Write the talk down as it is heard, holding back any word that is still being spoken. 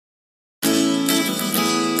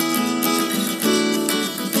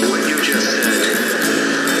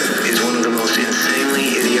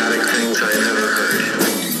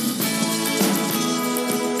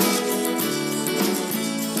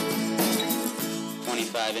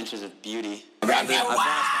5 inches of beauty.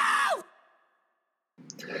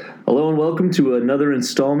 Hello and welcome to another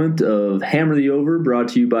installment of Hammer the Over, brought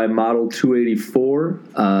to you by Model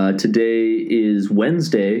 284. Today is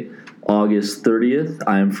Wednesday, August 30th.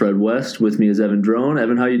 I am Fred West. With me is Evan Drone.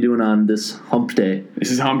 Evan, how you doing on this hump day?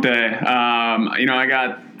 This is hump day. I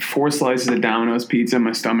got 4 slices of Domino's pizza in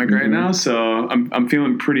my stomach right now, so I'm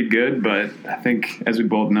feeling pretty good, but I think, as we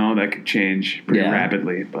both know, that could change pretty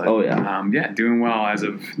rapidly. But, doing well as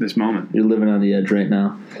of this moment. You're living on the edge right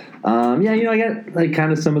now. I got like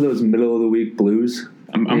kind of some of those middle of the week blues.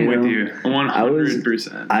 I'm with you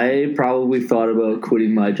 100%. I probably thought about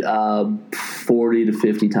quitting my job 40 to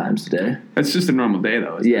 50 times today. That's just a normal day,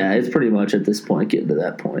 though. Isn't it? It's pretty much at this point getting to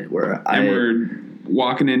that point where we're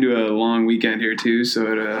walking into a long weekend here too, so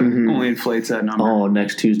it only inflates that number. Oh,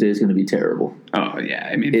 next Tuesday is going to be terrible. Oh yeah,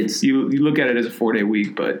 I mean, you look at it as a 4-day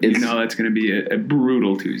week, but you know that's going to be a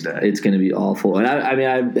brutal Tuesday. It's going to be awful. And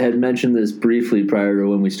I had mentioned this briefly prior to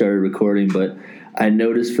when we started recording, but I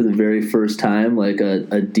noticed for the very first time like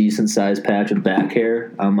a decent sized patch of back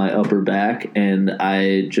hair on my upper back, and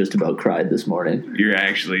I just about cried this morning. You're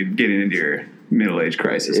actually getting into your middle-age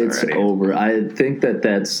crisis already. It's over. I think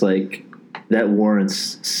that's like. That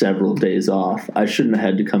warrants several days off. I shouldn't have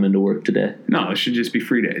had to come into work today. No, it should just be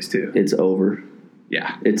free days, too. It's over.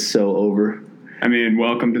 Yeah. It's so over. I mean,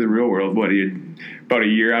 welcome to the real world. What, are you about a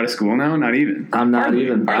year out of school now? Not even. I'm not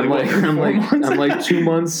even. I'm like 2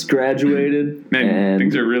 months graduated. Man, and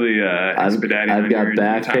things are really expediting. I've got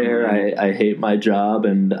back hair. I hate my job,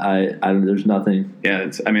 and I there's nothing. Yeah,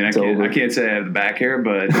 I can't say I have the back hair,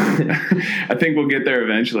 but I think we'll get there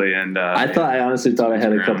eventually. And I honestly thought I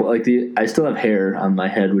had a couple. I still have hair on my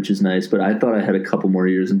head, which is nice, but I thought I had a couple more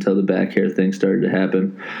years until the back hair thing started to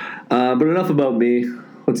happen. But enough about me.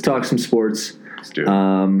 Let's talk some sports.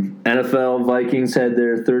 NFL Vikings had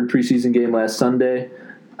their third preseason game last Sunday.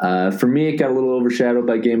 For me, it got a little overshadowed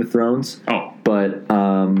by Game of Thrones. Oh. But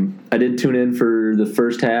I did tune in for the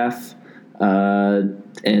first half, and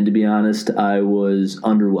to be honest, I was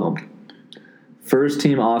underwhelmed. First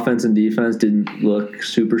team offense and defense didn't look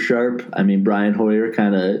super sharp. I mean, Brian Hoyer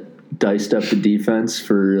kind of diced up the defense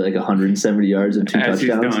for like 170 yards and 2 touchdowns. As he's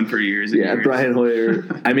done for years and years. Brian Hoyer.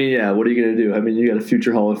 I mean, what are you going to do? I mean, you got a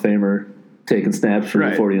future Hall of Famer taking snaps for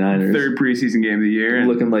the 49ers. Third preseason game of the year.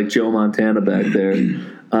 Looking like Joe Montana back there.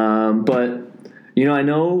 But, I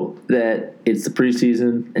know that it's the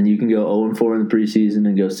preseason, and you can go 0-4 in the preseason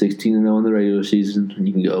and go 16-0 in the regular season, and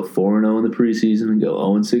you can go 4-0 in the preseason and go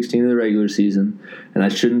 0-16 in the regular season, and I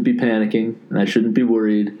shouldn't be panicking, and I shouldn't be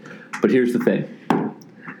worried. But here's the thing.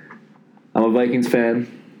 I'm a Vikings fan.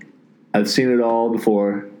 I've seen it all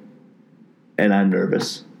before, and I'm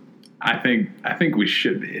nervous. I think we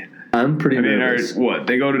should be. I'm pretty nervous.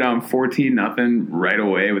 They go down 14-0 right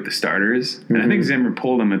away with the starters, and I think Zimmer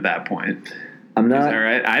pulled them at that point. I'm not. Is that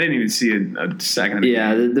right? I didn't even see a second of the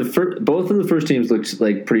game. Both of the first teams looked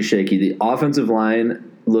like pretty shaky. The offensive line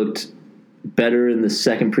looked better in the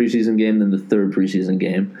second preseason game than the third preseason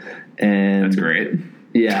game, and that's great.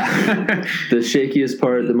 Yeah, the shakiest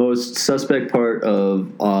part, the most suspect part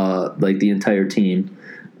of the entire team,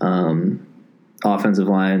 offensive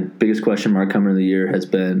line, biggest question mark coming in the year has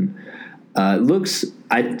been. I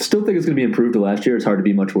still think it's going to be improved to last year. It's hard to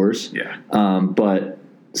be much worse. Yeah, but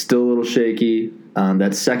still a little shaky.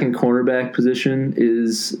 That second cornerback position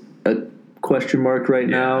is a question mark right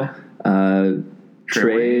now.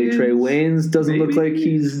 Trey Waynes doesn't look like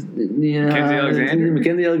he's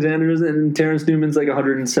Mackenzie Alexander and Terrence Newman's like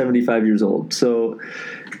 175 years old, so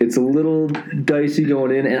it's a little dicey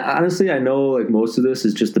going in. And honestly, I know like most of this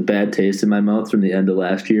is just a bad taste in my mouth from the end of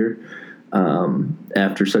last year,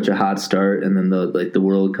 after such a hot start, and then the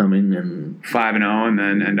world coming and 5-0 and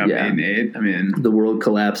then end up 8-8. I mean, the world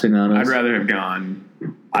collapsing on us. I'd rather have gone.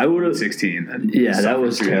 I would have 16. That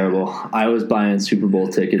was terrible. I was buying Super Bowl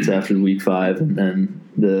tickets after week 5, and then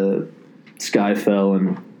the sky fell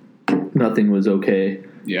and nothing was okay.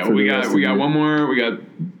 Yeah, we got one more. We got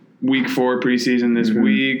week 4 preseason this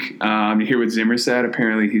week. You hear what Zimmer said.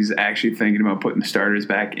 Apparently, he's actually thinking about putting the starters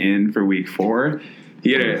back in for week 4.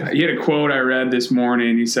 He had a quote I read this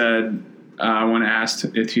morning. He said, when asked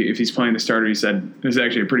if he's playing the starter, he said, this is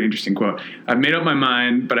actually a pretty interesting quote. I've made up my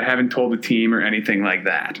mind, but I haven't told the team or anything like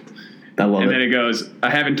that. I love it. And then it goes, I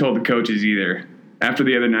haven't told the coaches either. After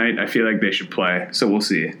the other night, I feel like they should play, so we'll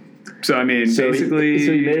see. So, I mean, basically...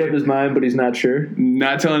 he made up his mind, but he's not sure?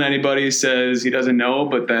 Not telling anybody, says he doesn't know,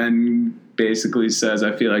 but then basically says,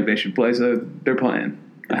 I feel like they should play, so they're playing.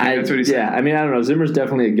 That's what he said. Yeah, I mean, I don't know. Zimmer's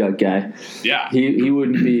definitely a gut guy. Yeah. He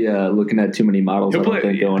wouldn't be looking at too many models. He'll play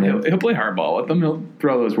hardball with them. He'll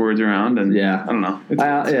throw those words around, and I don't know.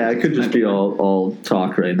 It could just be all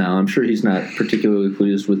talk right now. I'm sure he's not particularly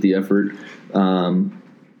pleased with the effort.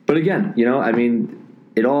 But again, I mean,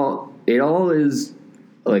 it all is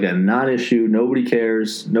like a non-issue. Nobody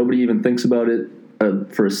cares. Nobody even thinks about it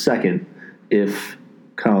for a second if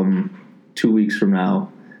come 2 weeks from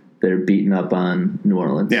now they're beating up on New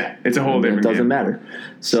Orleans. Yeah, it's a whole different game. It doesn't game. matter.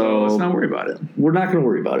 So let's not worry about it. We're not going to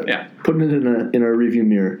worry about it. Yeah. Putting it in a review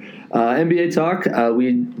mirror. NBA talk.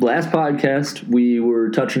 Last podcast we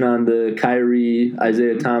were touching on the Kyrie,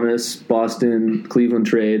 Isaiah Thomas, Boston, Cleveland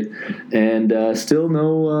trade, and still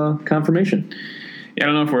no confirmation. Yeah, I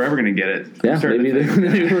don't know if we're ever going to get it. Yeah, maybe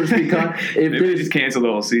they first be caught. Maybe they just cancel the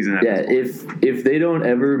whole season. Yeah, if they don't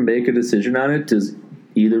ever make a decision on it, does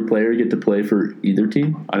either player get to play for either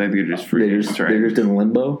team? I think they're just free agents, right? They're just in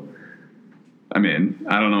limbo. I mean,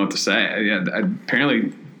 I don't know what to say. Yeah,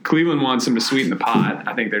 apparently Cleveland wants them to sweeten the pot.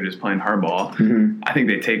 I think they're just playing hardball. Mm-hmm. I think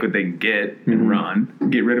they take what they can get and run.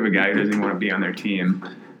 Get rid of a guy who doesn't even want to be on their team.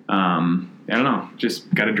 I don't know.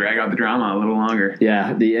 Just got to drag out the drama a little longer.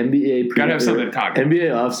 Yeah, the NBA got to have something to talk about.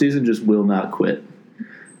 NBA offseason just will not quit.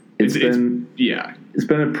 It's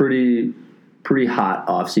been a pretty hot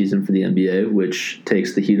offseason for the NBA, which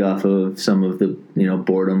takes the heat off of some of the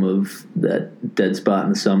boredom of that dead spot in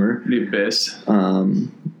the summer. The abyss.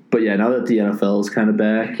 But yeah, now that the NFL is kind of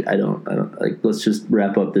back, I don't like. Let's just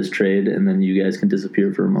wrap up this trade, and then you guys can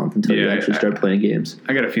disappear for a month until you actually start playing games.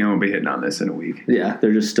 I got a feeling we'll be hitting on this in a week. Yeah,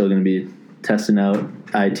 they're just still going to be testing out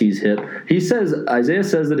IT's hip. Isaiah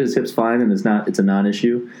says that his hip's fine and it's a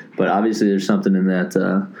non-issue, but obviously there's something in that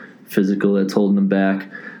physical that's holding him back.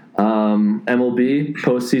 MLB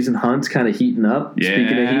postseason hunt's kind of heating up. Yeah.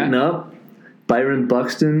 Speaking of heating up, Byron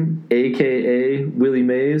Buxton, a.k.a. Willie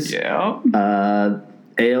Mays. Yeah.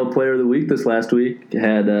 AL Player of the Week this last week.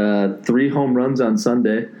 Had 3 home runs on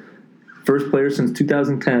Sunday. First player since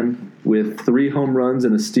 2010 with 3 home runs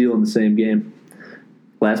and a steal in the same game.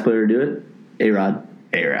 Last player to do it, A-Rod.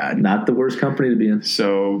 Not the worst company to be in.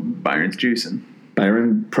 So Byron's juicing.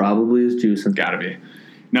 Byron probably is juicing. Gotta be.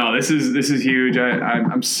 No, this is huge.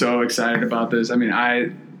 I'm so excited about this. I mean,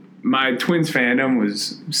 my Twins fandom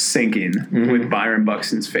was sinking with Byron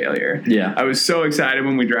Buxton's failure. Yeah. I was so excited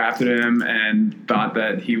when we drafted him and thought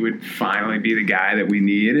that he would finally be the guy that we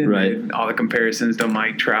need. And right. All the comparisons to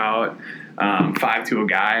Mike Trout, 5'2"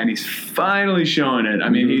 guy, and he's finally showing it. I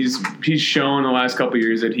mean, he's shown the last couple of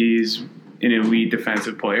years that he's an elite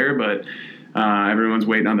defensive player, but everyone's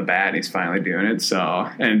waiting on the bat, and he's finally doing it. So,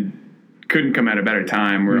 and couldn't come at a better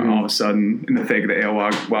time. We're all of a sudden in the thick of the AL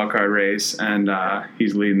wildcard race, and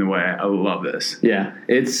he's leading the way. I love this. Yeah,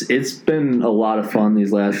 it's been a lot of fun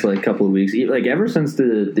these last couple of weeks. Like ever since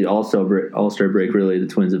the All-Star break, really, the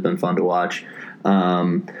Twins have been fun to watch.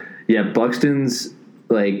 Buxton's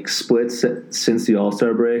splits since the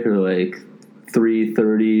All-Star break are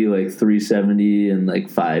 330, 370, and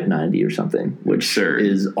 590 or something, which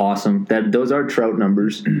is awesome. Those are Trout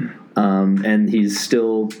numbers, and he's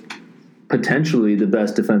still potentially the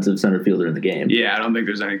best defensive center fielder in the game. Yeah, I don't think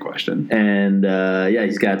there's any question. And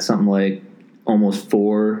he's got something almost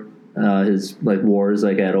 4. His WAR is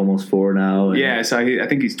at almost 4 now. Yeah, so I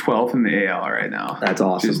think he's 12th in the AL right now. That's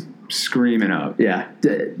awesome. Just screaming up. Yeah,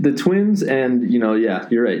 the Twins, and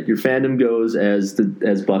you're right. Your fandom goes as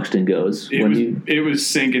Buxton goes. It was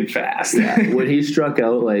sinking fast. Yeah, when he struck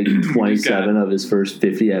out 27 of his first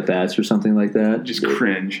 50 at bats or something like that, just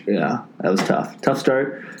cringe. Yeah, that was tough. Tough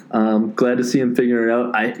start. Glad to see him figuring it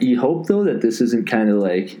out. You hope though that this isn't kind of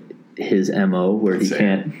his MO where he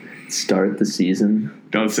can't start the season.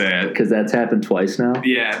 Don't say it. Because that's happened twice now.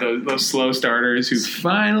 Yeah, those slow starters who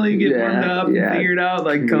finally get warmed up and figured out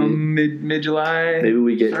come mid-July. Maybe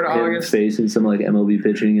we get him facing some MLB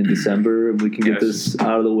pitching in December and we can get this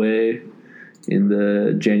out of the way in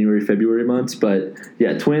the January, February months. But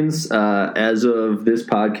yeah, Twins, as of this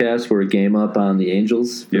podcast, we're a game up on the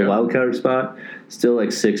Angels for the wild card spot. Still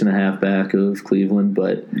 6.5 back of Cleveland,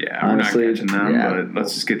 but honestly, we're not catching them. But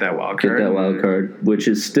let's just get that wild card. Get that wild card, which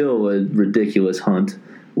is still a ridiculous hunt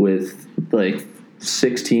with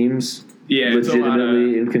 6 teams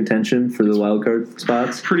legitimately in contention for the wild card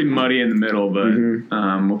spots. Pretty muddy in the middle, but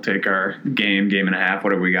we'll take our game and a half,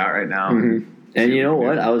 whatever we got right now. And you know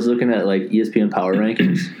what? I was looking at ESPN Power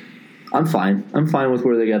Rankings. I'm fine. I'm fine with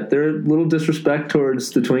where they got. They're a little disrespect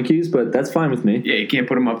towards the Twinkies, but that's fine with me. Yeah, you can't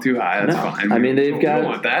put them up too high. That's fine. I mean, they've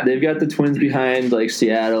got the Twins behind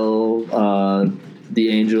Seattle, the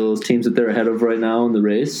Angels, teams that they're ahead of right now in the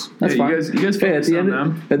race. That's fine. You guys focus on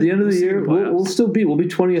them. At the end of the year, we'll be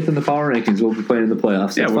 20th in the power rankings. We'll be playing in the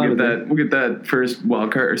playoffs. Yeah, we'll get that first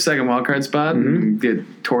wild card or second wild card spot and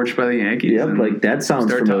get torched by the Yankees. Yep, like that sounds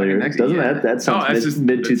familiar. Doesn't that? That sounds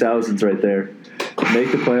mid 2000s right there.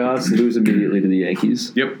 Make the playoffs, lose immediately to the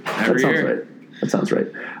Yankees. Yep, that sounds right. That sounds right.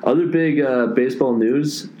 Other big baseball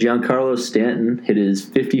news: Giancarlo Stanton hit his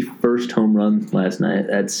 51st home run last night.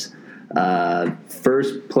 That's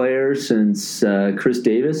first player since Chris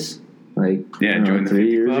Davis, like 3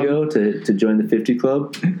 years ago, to join the 50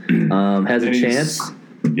 club. Has a chance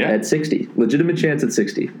at 60, legitimate chance at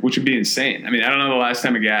 60, which would be insane. I mean, I don't know the last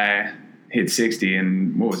time a guy hit 60,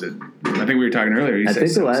 and what was it? I think we were talking earlier. I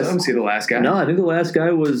think the last guy. No, I think the last guy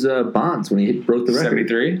was Bonds when he broke the record.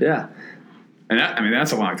 73. Yeah. And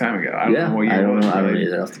that's a long time ago. I don't know what year I don't it was. I don't know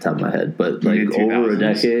that off the top of my head, but like over a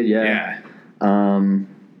decade, yeah.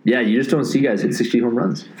 You just don't see guys hit 60 home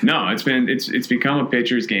runs. No, it's become a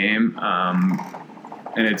pitcher's game, and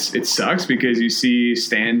it sucks because you see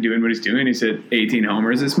Stan doing what he's doing. He's hit 18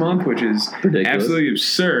 homers this month, which is ridiculous. Absolutely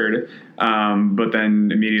absurd. But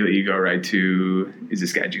then immediately you go right to, is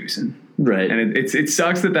this guy juicing? Right, and it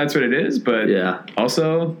sucks that that's what it is. But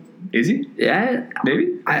also. Is he? Yeah,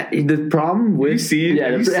 maybe. The problem with the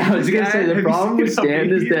problem with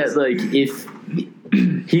Stan is that like if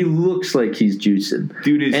he looks like he's juicing,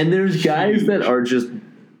 dude, and there's guys that are just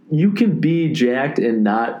you can be jacked and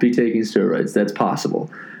not be taking steroids. That's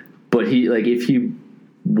possible, but if he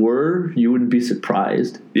were, you wouldn't be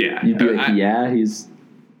surprised. Yeah, you'd be he's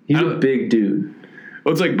a big dude.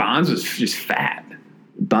 Well, it's like Bonds was just fat.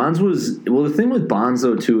 The thing with Bonds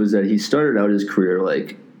though too is that he started out his career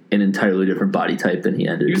like an entirely different body type than he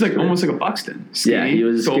ended. He was like almost like a Buxton. Skinny, he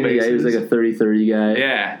was a skinny guy. He was like a 30-30 guy.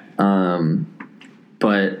 Yeah.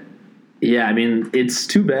 But yeah, I mean, it's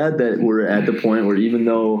too bad that we're at the point where even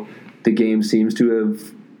though the game seems to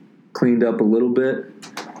have cleaned up a little bit,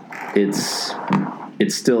 it's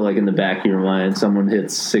still like in the back of your mind. Someone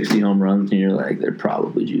hits 60 home runs and you're like, they're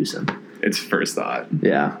probably juicing. It's first thought.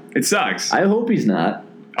 Yeah. It sucks. I hope he's not.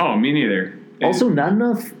 Oh, me neither. Also, not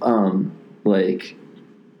enough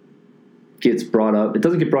gets brought up. It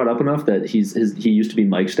doesn't get brought up enough that he used to be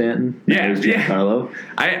Mike Stanton. Yeah, Giancarlo.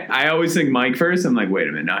 I always think Mike first. I'm like, wait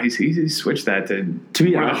a minute. No, he's switched that to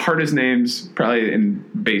be one of the hardest names probably in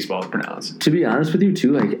baseball to pronounce. To be honest with you,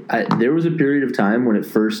 too, there was a period of time when it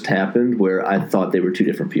first happened where I thought they were two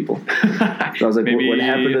different people. I was like, what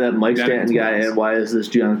happened to that Mike Stanton guy, and why is this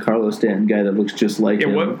Giancarlo Stanton guy that looks just like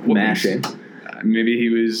him mashing? Maybe he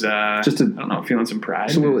was I don't know, feeling some pride.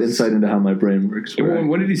 Just a little insight into how my brain works.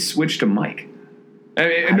 When did he switch to Mike? I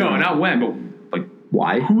mean, no, not when, but like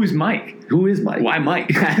why? Who is Mike? Why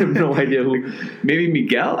Mike? I have no idea who. Maybe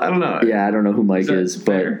Miguel? I don't know. Yeah, I don't know who Mike is,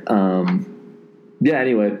 but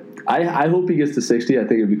anyway, I hope he gets to 60. I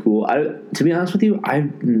think it'd be cool. To be honest with you,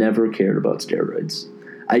 I've never cared about steroids.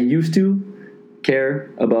 I used to care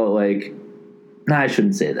about I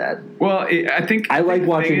shouldn't say that. Well, I think I like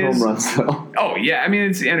watching home runs, though. Oh, yeah. I mean,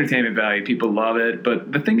 it's the entertainment value. People love it.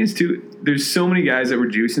 But the thing is, too, there's so many guys that were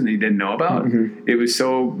juicing that you didn't know about. Mm-hmm. It was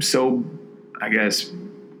so, I guess,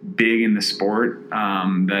 big in the sport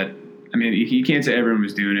that, I mean, you can't say everyone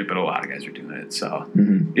was doing it, but a lot of guys are doing it. So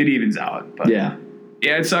it evens out. But yeah,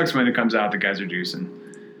 it sucks when it comes out that guys are juicing.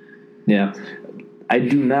 Yeah.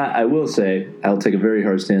 I will say, I'll take a very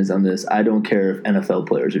hard stance on this. I don't care if NFL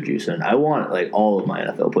players are juicing. I want, all of my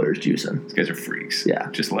NFL players juicing. These guys are freaks. Yeah.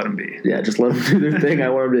 Just let them be. Yeah, just let them do their thing. I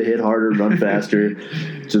want them to hit harder, run faster.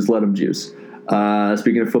 Just let them juice.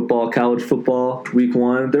 Speaking of football, college football, week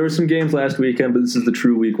 1. There were some games last weekend, but this is the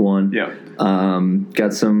true week 1. Yeah.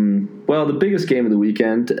 Got the biggest game of the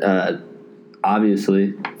weekend,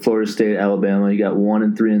 obviously, Florida State, Alabama. You got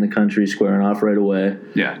 1-3 in the country squaring off right away.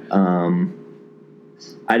 Yeah.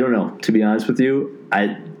 I don't know, to be honest with you.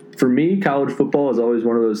 For me, college football is always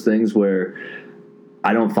one of those things where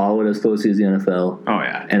I don't follow it as closely as the NFL. Oh,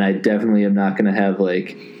 yeah. And I definitely am not going to have,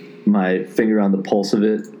 my finger on the pulse of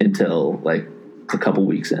it until, a couple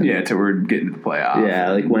weeks in. Yeah, until we're getting to the playoff.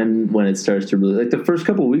 Yeah, when it starts to really... the first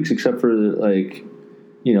couple of weeks, except for,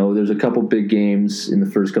 there's a couple big games in the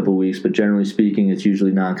first couple of weeks, but generally speaking, it's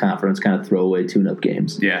usually non-conference kind of throwaway tune-up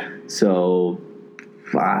games. Yeah. So...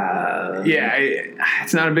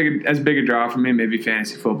 it's not as big a draw for me. Maybe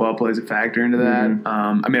fantasy football plays a factor into that.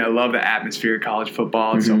 Mm-hmm. I mean, I love the atmosphere of college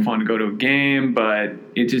football. It's so fun to go to a game, but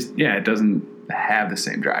it just, it doesn't have the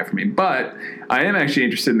same drive for me. But I am actually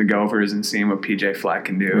interested in the Gophers and seeing what PJ Fleck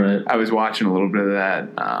can do. Right. I was watching a little bit of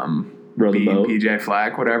that PJ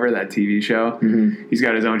Fleck, whatever, that TV show. Mm-hmm. He's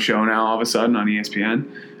got his own show now all of a sudden on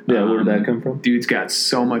ESPN. Yeah, where did that come from? Dude's got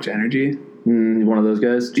so much energy. One of those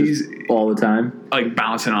guys, just all the time, like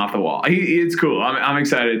bouncing off the wall. It's cool. I'm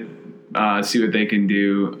excited to see what they can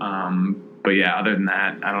do. But yeah, other than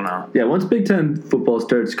that, I don't know. Yeah, once Big Ten football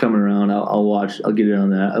starts coming around, I'll watch. I'll get in on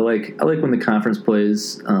that. I like when the conference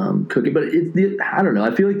plays cooking, but I don't know.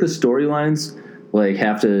 I feel like the storylines like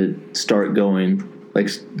have to start going, like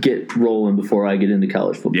get rolling before I get into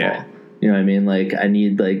college football. Yeah. You know what I mean? Like I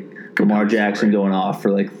need like Lamar Jackson going off for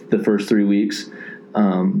like the first 3 weeks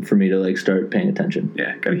for me to like start paying attention.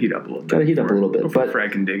 Yeah, gotta heat up a little bit. Before I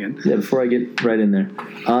can dig in. Yeah, before I get right in there.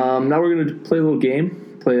 Now we're gonna play a little game.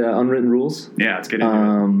 Play Unwritten Rules. Yeah, let's get into it.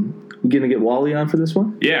 We're going to get Wally on for this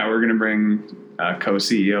one? Yeah, we're going to bring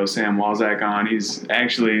co-CEO Sam Walzak on. He's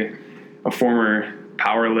actually a former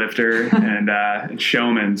power lifter and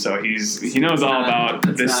showman, so he knows all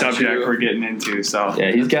about this subject we're getting into. So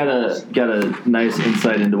yeah, he's got a nice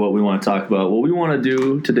insight into what we want to talk about. What we want to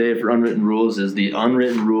do today for Unwritten Rules is the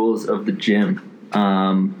unwritten rules of the gym.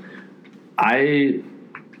 I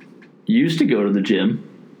used to go to the gym.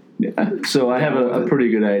 Yeah. So I have a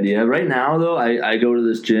pretty good idea. Right now, though, I go to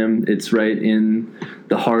this gym. It's right in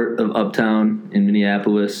the heart of Uptown in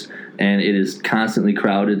Minneapolis, and it is constantly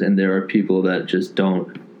crowded, and there are people that just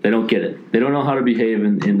don't get it. They don't know how to behave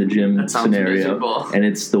in the gym scenario, miserable. And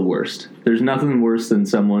it's the worst. There's nothing worse than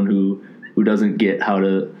someone who doesn't get how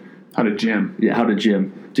to gym. Yeah, how to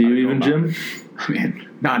gym. Do you even gym? I mean,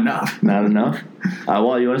 not enough. Not enough.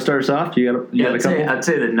 Well, you want to start us off? I'd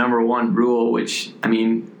say the number one rule, which, I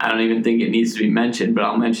mean, I don't even think it needs to be mentioned, but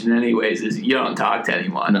I'll mention it anyways, is you don't talk to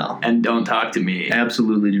anyone. No. And don't talk to me.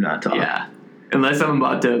 Absolutely do not talk. Yeah. Unless I'm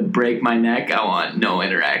about to break my neck, I want no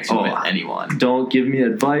interaction with anyone. Don't give me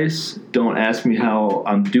advice. Don't ask me how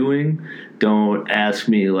I'm doing. Don't ask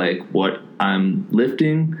me, like, what I'm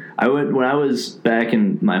lifting. When I was back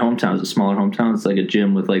in my hometown, it's a smaller hometown, it's like a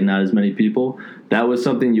gym with, like, not as many people. That was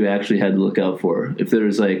something you actually had to look out for. If there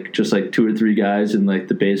was, like, just, like, 2 or 3 guys in, like,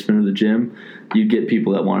 the basement of the gym, you'd get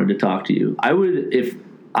people that wanted to talk to you. I would, if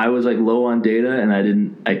I was like low on data and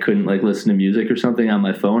I couldn't like listen to music or something on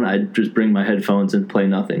my phone, I'd just bring my headphones and play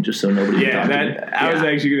nothing just so nobody could talk to me. I was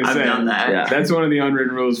actually going to say, done that. Yeah. That's one of the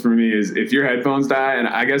unwritten rules for me is if your headphones die, and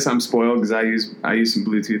I guess I'm spoiled because I use some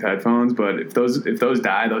Bluetooth headphones, but if those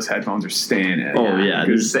die, those headphones are staying in. Oh yeah,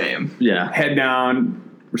 the same. Yeah, head down,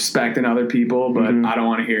 respecting other people, but I don't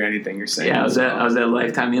want to hear anything you're saying. Yeah, I was at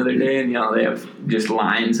Lifetime the other day, and they have just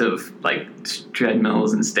lines of like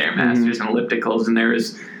treadmills and Stairmasters and ellipticals, and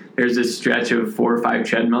there's this stretch of 4 or 5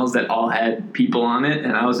 treadmills that all had people on it,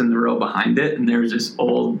 and I was in the row behind it, and there was this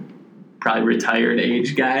old, probably retired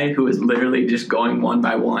age guy who was literally just going one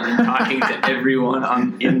by one and talking to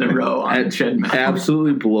everyone in the row on the treadmill.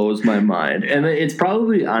 Absolutely blows my mind. And it's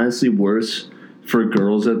probably honestly worse for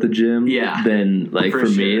girls at the gym than like for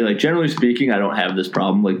me. Like generally speaking, I don't have this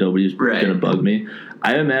problem. Like nobody's gonna bug me.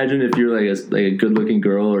 I imagine if you're like a good looking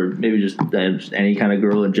girl or maybe just any kind of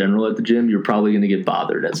girl in general at the gym, you're probably gonna get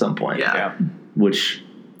bothered at some point. Yeah. Which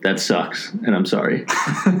that sucks, and I'm sorry.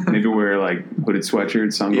 Maybe wear like hooded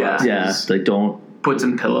sweatshirts, sunglasses. Yeah, like don't put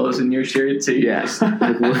some pillows in your shirt too. Yes.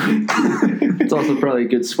 It's also probably a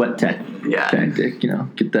good sweat tactic,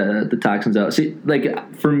 get the toxins out. See,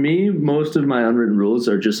 like for me, most of my unwritten rules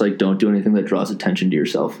are just like don't do anything that draws attention to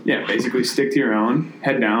yourself. Yeah, basically stick to your own.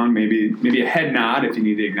 Head down, maybe a head nod if you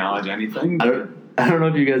need to acknowledge anything. I don't know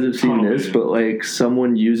if you guys have seen this, but like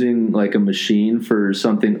someone using like a machine for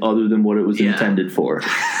something other than what it was intended for.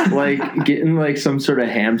 Like getting like some sort of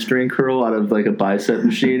hamstring curl out of like a bicep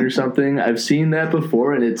machine or something. I've seen that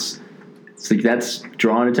before, and it's like that's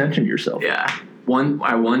drawing attention to yourself. Yeah.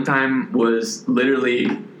 I one time was literally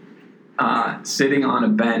sitting on a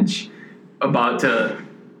bench about to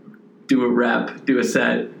do a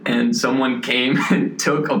set, and someone came and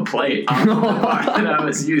took a plate off the bar that I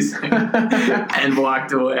was using and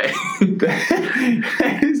walked away.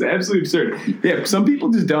 That is absolutely absurd. Yeah, some people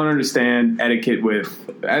just don't understand etiquette with,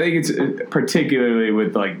 I think it's particularly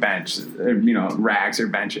with like racks or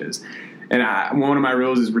benches. And one of my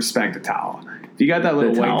rules is respect the towel. If you got that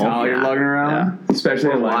little white towel you're lugging around, especially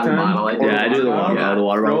at Lifetime. I do the water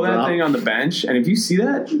bottle. Throw that thing on the bench, and if you see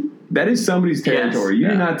that is somebody's territory. You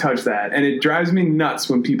do not touch that. And it drives me nuts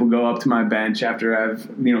when people go up to my bench after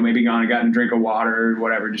I've, maybe gone and gotten a drink of water or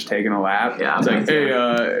whatever, just taking a lap. Yeah, it's like, hey,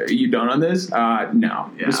 are you done on this? No.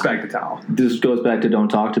 Yeah. Respect the towel. This goes back to don't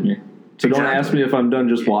talk to me. So don't ask me if I'm done,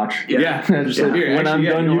 just watch. Yeah. When I'm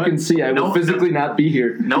done, you can see. I will physically not be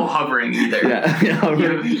here. No hovering either.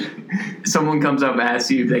 Someone comes up and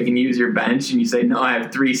asks you if they can use your bench, and you say, no, I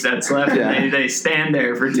have 3 sets left. Yeah. And they stand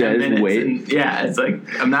there for 10 minutes. Wait. And, it's like,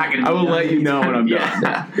 I'm not going to I will let you know when I'm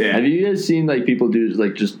done. Yeah. Have you guys seen like people do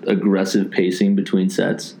like just aggressive pacing between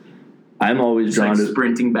sets? I'm always Just drawn like to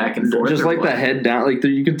sprinting back and forth. just or like what? the head down. Like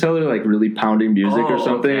you can tell they're like really pounding music or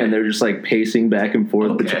something, okay. and they're just like pacing back and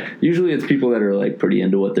forth. Okay. But usually it's people that are like pretty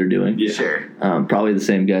into what they're doing. Yeah. Sure. Probably the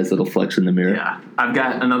same guys that'll flex in the mirror. Yeah. I've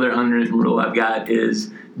got another unwritten rule I've got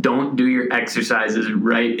is don't do your exercises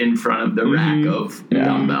right in front of the rack of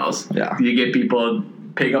dumbbells. Yeah. You get people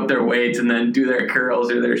pick up their weights and then do their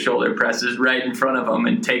curls or their shoulder presses right in front of them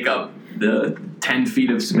and take up the 10 feet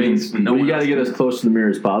of space. No, you got to get as close to the mirror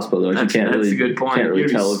as possible, though. You can't that's really, a good point. Can't really You're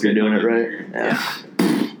tell if you're doing it right. Yeah.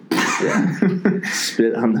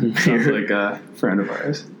 Spit on the Sounds mirror. like a friend of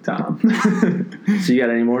ours, Tom. So you got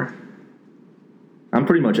any more? I'm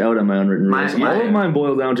pretty much out on my unwritten rules. All of mine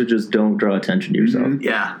boil down to just don't draw attention to yourself.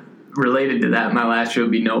 Yeah. Related to that, my last year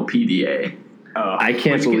would be no PDA. I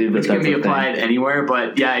can't believe which that can that's be a applied thing. anywhere,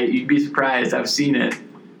 but yeah, you'd be surprised. I've seen it.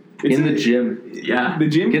 In the gym. Yeah. The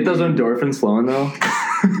gym Get those endorphins flowing, though.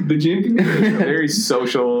 The gym can be a very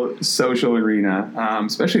social arena,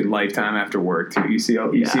 especially lifetime after work too. You see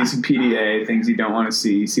some PDA things you don't want to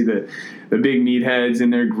see. You see the big meatheads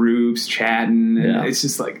in their groups chatting. And it's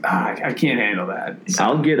just like I can't handle that.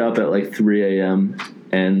 I'll get up at like 3 a.m.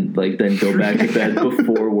 and like then go back to bed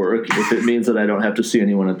before work if it means that I don't have to see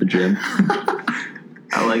anyone at the gym.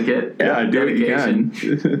 I like it. Yeah, do it. You Dedication.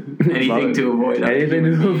 can. Anything to avoid. Anything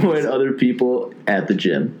to avoid other people at the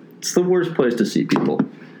gym. It's the worst place to see people,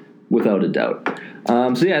 without a doubt.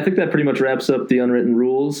 So yeah, I think that pretty much wraps up the unwritten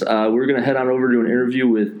rules. We're going to head on over to an interview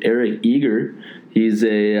with Eric Eager. He's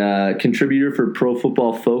a contributor for Pro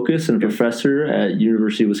Football Focus and a professor at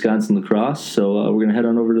University of Wisconsin La Crosse. So we're going to head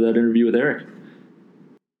on over to that interview with Eric.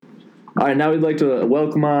 All right, now we'd like to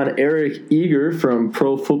welcome on Eric Eager from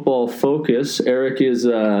Pro Football Focus. Eric is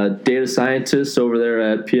a data scientist over there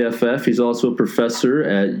at PFF. He's also a professor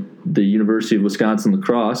at the University of Wisconsin La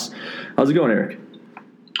Crosse. How's it going, Eric?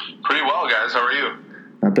 Pretty well, guys. How are you?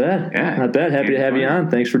 Not bad. Yeah. Not bad. Happy to have you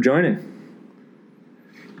on. Thanks for joining.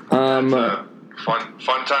 Fun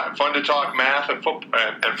to talk math and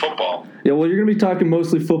football. Yeah, well, you're going to be talking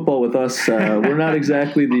mostly football with us. We're not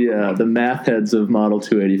exactly the math heads of Model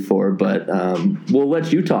 284, but we'll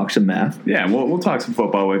let you talk some math. Yeah, we'll talk some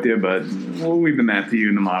football with you, but we'll leave the math to you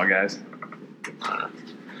and the model guys.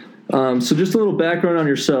 So just a little background on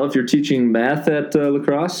yourself. You're teaching math at La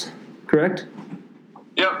Crosse, correct?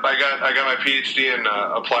 Yep, I got my PhD in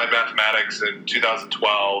applied mathematics in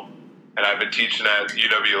 2012, and I've been teaching at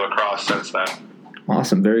UW La Crosse since then.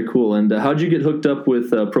 Awesome, very cool. And how'd you get hooked up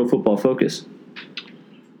with Pro Football Focus?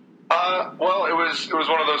 Well, it was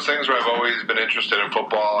one of those things where I've always been interested in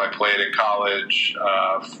football. I played in college,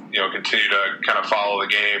 continue to kind of follow the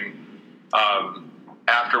game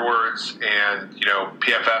afterwards, and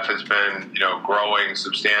PFF has been growing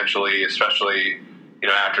substantially, especially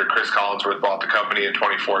after Chris Collinsworth bought the company in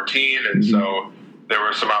 2014, and so there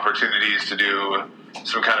were some opportunities to do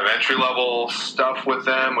some kind of entry level stuff with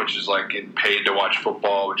them, which is like getting paid to watch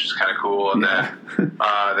football, which is kind of cool. And then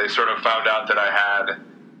they sort of found out that I had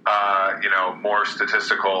more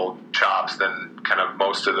statistical chops than kind of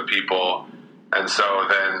most of the people, and so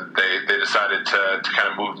then they decided to kind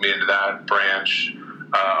of move me into that branch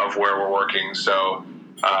of where we're working. So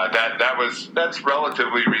that's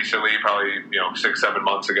relatively recently, probably 6-7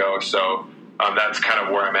 months ago. So that's kind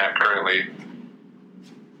of where I'm at currently.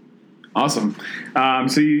 Awesome.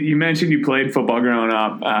 So you mentioned you played football growing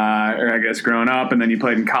up, and then you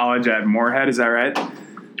played in college at Moorhead. Is that right?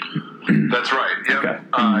 That's right. Yep. Okay.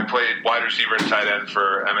 I played wide receiver and tight end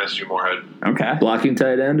for MSU Moorhead. Okay. Blocking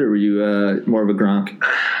tight end, or were you more of a Gronk?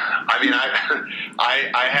 I mean, I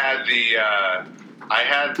had I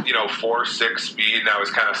had 4.6 speed, and I was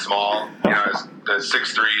kind of small. I was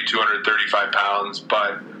 6'3", 235 pounds,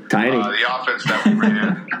 but tiny. The offense that we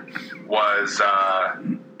ran was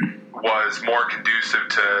more conducive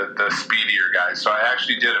to the speedier guys. So I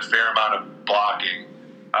actually did a fair amount of blocking,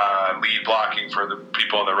 lead blocking for the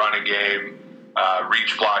people in the running game,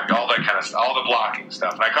 reach blocking, all that kind of stuff, all the blocking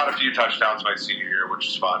stuff. And I caught a few touchdowns my senior year, which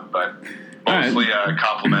is fun, but mostly a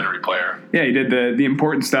complimentary player. Yeah, you did the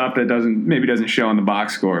important stuff that doesn't show on the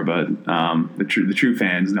box score, but the true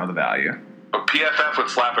fans know the value. But PFF would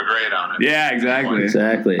slap a grade on it. Yeah, exactly.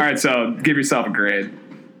 Exactly. All right, so give yourself a grade.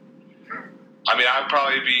 I mean, I'd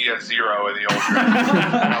probably be a 0 in the old grades.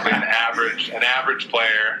 Probably an average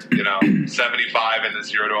player, 75 in the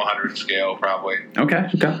 0 to 100 scale, probably. Okay.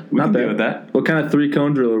 We Not can bad. deal with that. What kind of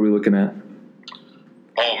 3-cone drill are we looking at?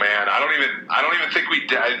 Oh man, I don't even think we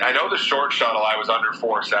did. I know the short shuttle I was under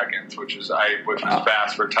 4 seconds, which was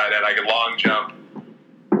fast for tight end. I could long jump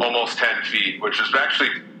almost 10 feet, which was actually,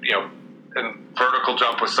 and vertical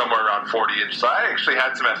jump was somewhere around 40 inches. So I actually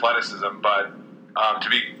had some athleticism, but To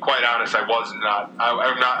be quite honest, I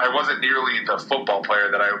wasn't nearly the football player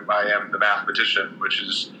that I am the mathematician, which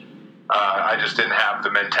is I just didn't have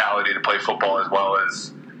the mentality to play football as well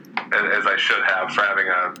as I should have for having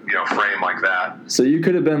a frame like that. So you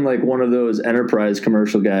could have been like one of those enterprise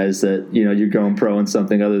commercial guys that you're going pro in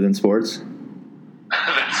something other than sports.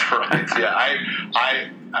 That's right. Yeah, I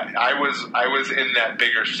was in that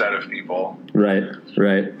bigger set of people. Right.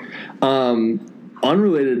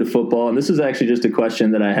 Unrelated to football, and this is actually just a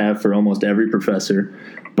question that I have for almost every professor,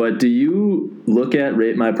 but do you look at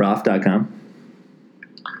ratemyprof.com?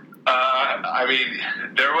 I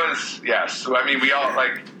mean, there was, yes. I mean, we all,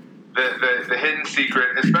 like, the hidden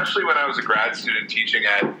secret, especially when I was a grad student teaching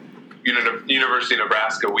at University of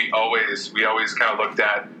Nebraska, we always kind of looked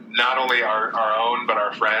at not only our own, but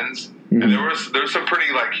our friends. Mm-hmm. And there's some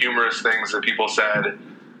pretty, like, humorous things that people said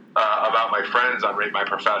about my friends on Rate My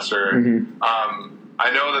Professor. Mm-hmm. I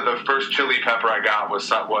know that the first chili pepper I got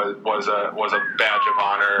was a badge of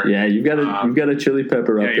honor. Yeah, you've got a chili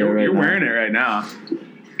pepper up there right now. You're wearing it right now.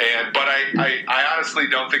 But I honestly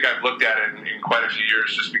don't think I've looked at it in quite a few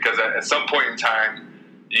years, just because at some point in time,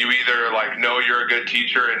 you either like know you're a good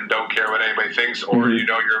teacher and don't care what anybody thinks, or you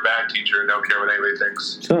know you're a bad teacher and don't care what anybody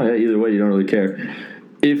thinks. So yeah, either way, you don't really care.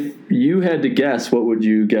 If you had to guess, what would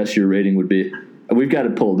you guess your rating would be? We've got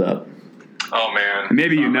it pulled up. Oh, man.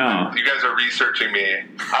 Maybe you know. You guys are researching me.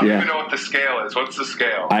 I don't even know what the scale is. What's the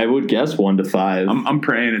scale? I would guess 1 to 5. I'm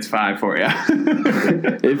praying it's 5 for you.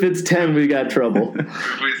 If it's 10, we got trouble. If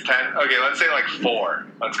it's 10? Okay, let's say like 4.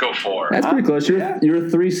 Let's go 4. That's pretty close. You're a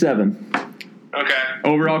 3.7. Okay.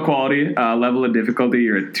 Overall quality, level of difficulty,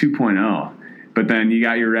 you're at 2.0. But then you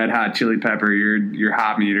got your red hot chili pepper, your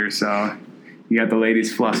hot meter, so... You got the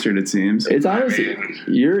ladies flustered, it seems. It's honestly,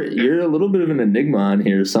 you're a little bit of an enigma on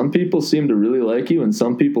here. Some people seem to really like you, and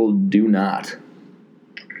some people do not.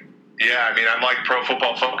 Yeah, I mean, I'm like Pro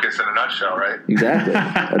Football Focus in a nutshell, right? Exactly.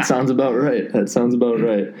 That sounds about right.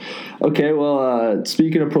 Okay, well,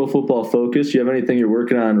 speaking of Pro Football Focus, do you have anything you're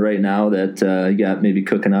working on right now that you got maybe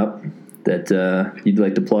cooking up that you'd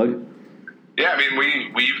like to plug? Yeah, I mean,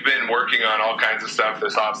 we've been working on all kinds of stuff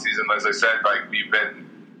this offseason. As I said, like, we've been...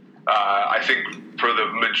 I think for the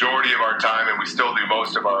majority of our time, and we still do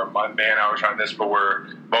most of our man hours on this, but we're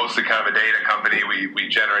mostly kind of a data company. We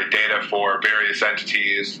generate data for various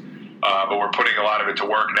entities, but we're putting a lot of it to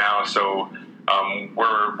work now. So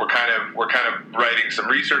we're kind of writing some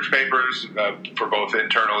research papers for both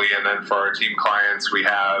internally and then for our team clients.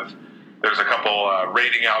 There's a couple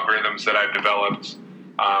rating algorithms that I've developed.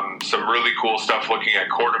 Some really cool stuff looking at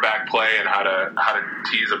quarterback play and how to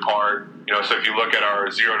tease apart. So if you look at our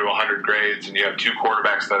 0 to 100 grades and you have two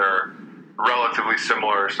quarterbacks that are relatively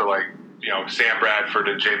similar, so like, Sam Bradford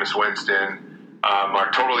and Jameis Winston are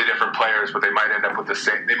totally different players, but they might end up at the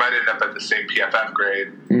same PFF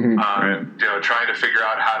grade. Mm-hmm. Right. Trying to figure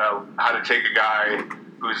out how to take a guy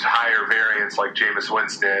who's higher variance like Jameis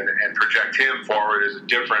Winston and project him forward is a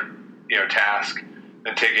different, task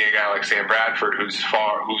than taking a guy like Sam Bradford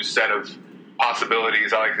whose set of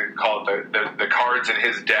possibilities, I like to call it the cards in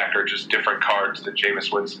his deck are just different cards than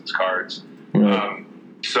Jameis Winston's cards. Right.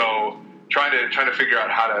 So trying to figure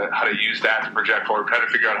out how to use that to project forward, trying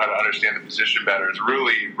to figure out how to understand the position better has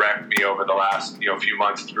really wrecked me over the last few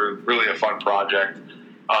months through really a fun project.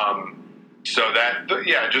 So that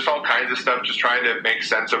just all kinds of stuff, just trying to make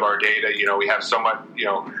sense of our data. We have so much.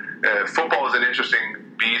 Football is an interesting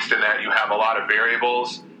beast in that you have a lot of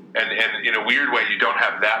variables. And in a weird way, you don't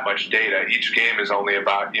have that much data. Each game is only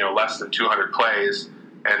about less than 200 plays,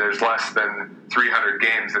 and there's less than 300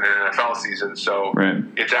 games in an NFL season. So right.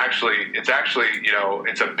 It's actually it's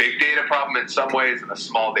a big data problem in some ways and a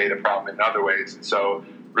small data problem in other ways. And so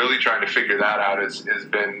really trying to figure that out has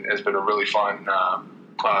been a really fun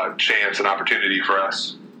chance and opportunity for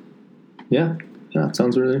us. Yeah, it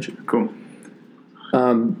sounds really interesting. Cool.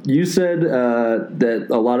 You said that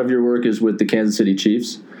a lot of your work is with the Kansas City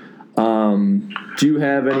Chiefs. Do you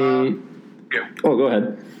have any? Yeah. Oh, go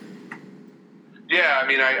ahead. Yeah, I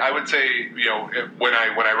mean, I would say when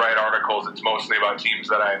I write articles, it's mostly about teams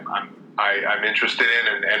that I'm interested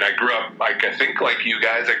in, and I grew up I think like you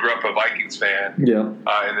guys, I grew up a Vikings fan.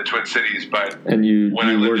 Yeah. In the Twin Cities, but when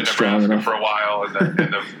I lived in Nebraska for a while, and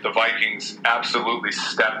the Vikings absolutely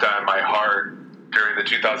stepped on my heart during the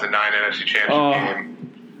 2009 NFC Championship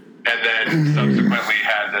game, and then subsequently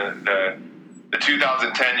had the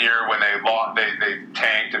 2010 year when they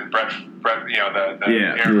tanked and Brett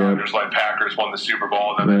Aaron Rodgers-led Packers won the Super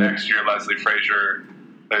Bowl, and then the next year Leslie Frazier,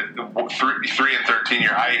 the 3 and 13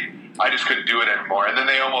 year, I just couldn't do it anymore, and then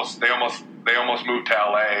they almost moved to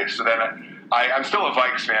LA, so then I'm still a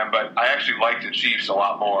Vikes fan, but I actually like the Chiefs a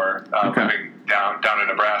lot more living down in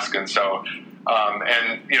Nebraska, and so.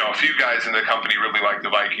 And a few guys in the company really like the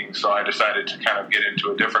Vikings, so I decided to kind of get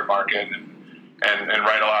into a different market and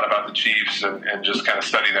write a lot about the Chiefs and just kind of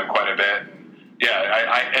study them quite a bit.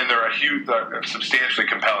 And they're a substantially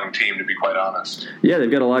compelling team, to be quite honest. Yeah, they've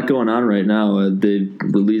got a lot going on right now. They've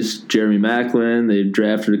released Jeremy Maclin. They've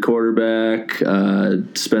drafted a quarterback.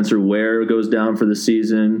 Spencer Ware goes down for the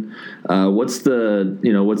season. What's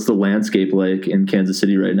the landscape like in Kansas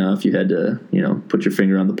City right now? If you had to, put your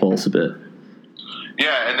finger on the pulse a bit.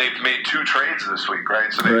 Yeah, and they've made 2 trades this week,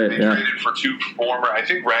 right? So they traded for 2 former. I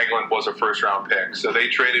think Ragland was a first-round pick, so they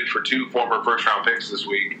traded for 2 former first-round picks this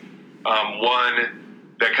week. One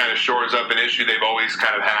that kind of shores up an issue they've always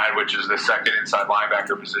kind of had, which is the second inside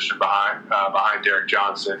linebacker position behind Derek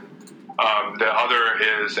Johnson. The other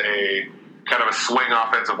is a kind of a swing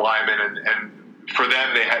offensive lineman, and for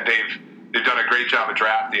them they've done a great job of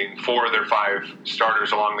drafting. 4 of their 5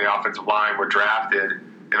 starters along the offensive line were drafted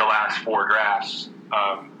in the last 4 drafts.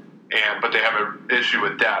 But they have an issue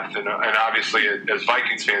with depth, and obviously as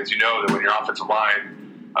Vikings fans, you know that when your offensive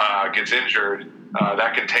line gets injured,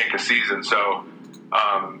 that can tank a season. So,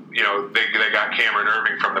 they got Cameron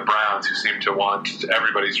Irving from the Browns, who seem to want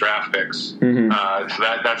everybody's draft picks. Mm-hmm. So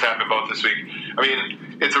that's happened both this week. I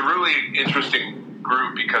mean, it's a really interesting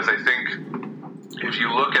group because I think if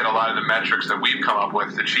you look at a lot of the metrics that we've come up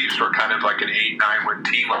with, the Chiefs were kind of like an 8-9 win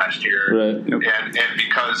team last year. Right. Yep. And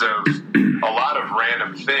because of a lot of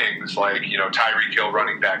random things like, Tyreek Hill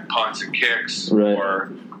running back punts and kicks, right.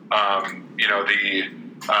 Or,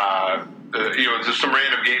 there's some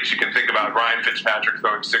random games you can think about. Ryan Fitzpatrick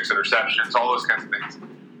throwing 6 interceptions, all those kinds of things.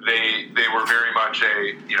 They were very much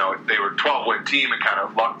they were a 12-win team and kind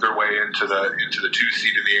of lucked their way into the 2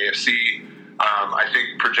 seed in the AFC. I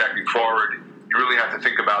think projecting forward, you really have to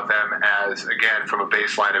think about them as, again, from a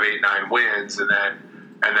baseline of 8-9 wins, and then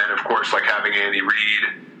of course, like having Andy Reid,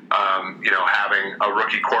 having a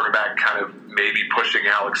rookie quarterback kind of maybe pushing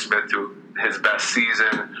Alex Smith to his best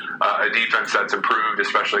season, a defense that's improved,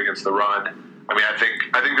 especially against the run. I mean, I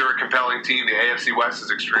think they're a compelling team. The AFC West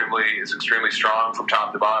is extremely strong from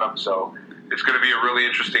top to bottom, so it's going to be a really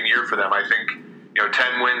interesting year for them. I think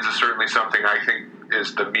 10 wins is certainly something I think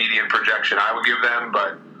is the median projection I would give them,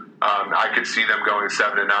 but I could see them going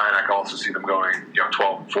 7-9. I could also see them going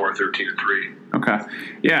 12-4, 13-3. Okay,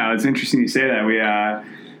 yeah, it's interesting you say that. We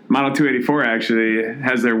Model 284 actually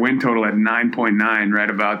has their win total at 9.9, right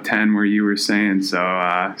about 10 where you were saying.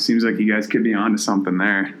 So seems like you guys could be onto something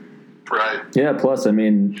there. Right. Yeah, plus, I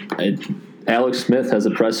mean, Alex Smith has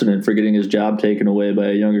a precedent for getting his job taken away by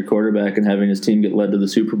a younger quarterback and having his team get led to the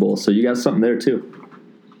Super Bowl. So you got something there, too.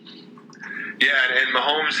 Yeah, and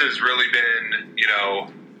Mahomes has really been,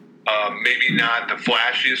 maybe not the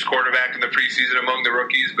flashiest quarterback in the preseason among the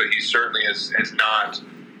rookies, but he certainly hasn't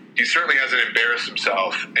embarrassed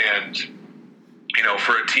himself. And,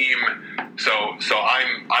 for a team, so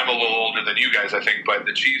I'm a little older than you guys, I think, but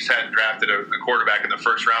the Chiefs hadn't drafted a quarterback in the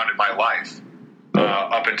first round in my life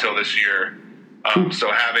up until this year.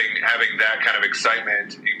 So having that kind of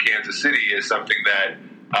excitement in Kansas City is something that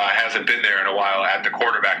hasn't been there in a while at the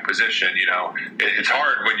quarterback position. It's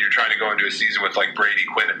hard when you're trying to go into a season with like Brady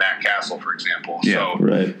Quinn and Matt Castle, for example. Yeah, so,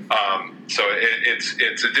 right. So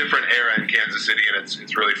it's a different era in Kansas City, and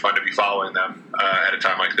it's really fun to be following them at a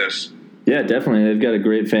time like this. Yeah, definitely. They've got a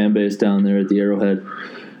great fan base down there at the Arrowhead.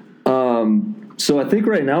 So I think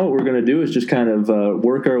right now what we're going to do is just kind of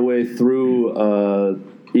work our way through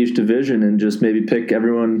each division and just maybe pick a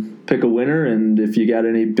winner. And if you got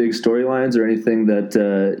any big storylines or anything that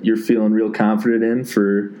you're feeling real confident in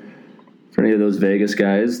for any of those Vegas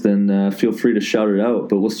guys, then feel free to shout it out.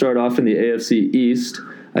 But we'll start off in the AFC East.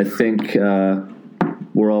 I think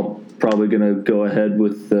we're all probably going to go ahead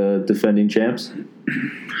with the defending champs.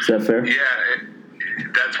 Is that fair? Yeah,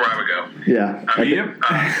 that's where I would go. Yeah.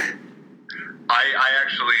 I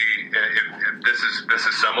actually, if this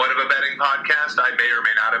is somewhat of a betting podcast, I may or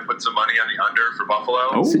may not have put some money on the under for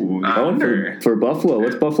Buffalo. Under for Buffalo.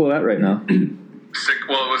 What's Buffalo at right now?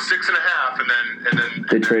 Well, it was 6.5, and then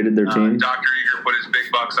they traded their team. Dr. Eager put his big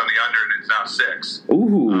bucks on the under, and it's now 6.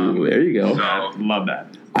 Ooh, there you go. So, love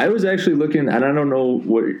that. I was actually looking, and I don't know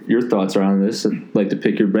what your thoughts are on this. I'd like to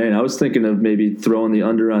pick your brain. I was thinking of maybe throwing the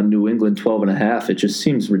under on New England 12.5. It just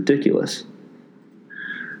seems ridiculous.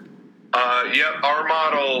 Yep, our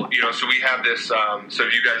model, so we have this, so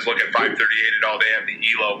if you guys look at 538 at all, they have the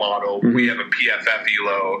ELO model. Mm-hmm. We have a PFF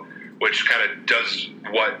ELO, which kind of does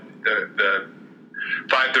what the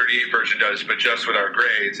 538 version does, but just with our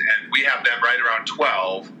grades. And we have them right around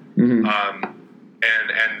 12. Mm-hmm.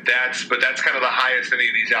 and that's kind of the highest any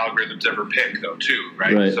of these algorithms ever pick, though, too,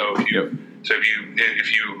 right? So if you're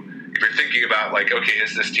thinking about like, okay,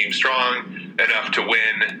 is this team strong enough to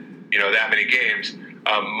win, that many games?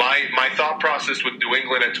 My thought process with New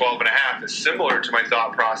England at 12.5 is similar to my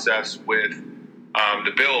thought process with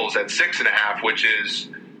the Bills at 6.5, which is,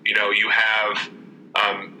 you have,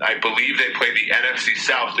 I believe they play the NFC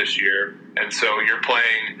South this year, and so you're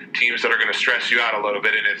playing teams that are going to stress you out a little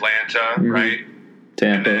bit in Atlanta, right?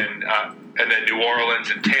 Tampa, and then New Orleans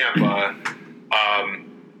and Tampa,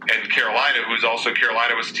 and Carolina,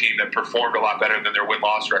 Carolina was a team that performed a lot better than their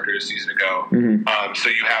win-loss record a season ago. So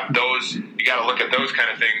you have those, you got to look at those kind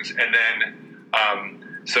of things, and then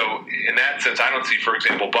so in that sense, I don't see, for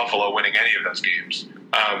example, Buffalo winning any of those games.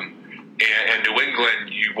 And New England,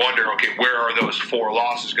 you wonder, okay, where are those 4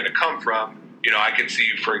 losses going to come from? I can see,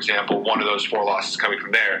 for example, one of those 4 losses coming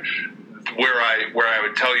from there. Where I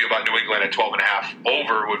would tell you about New England at 12.5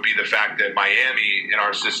 over would be the fact that Miami in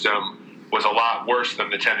our system was a lot worse than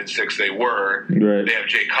the 10-6 they were. Right. They have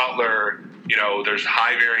Jay Cutler. There's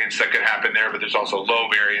high variance that could happen there, but there's also low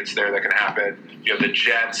variance there that can happen. You have the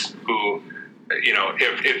Jets, who,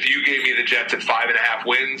 if you gave me the Jets at 5.5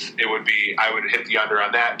 wins, I would hit the under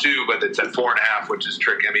on that too. But it's at 4.5, which is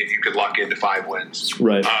tricky. I mean, you could luck into 5 wins,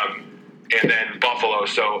 right? And then Buffalo.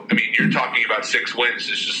 So, I mean, you're talking about 6 wins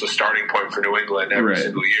is just the starting point for New England every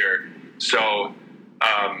single year. So,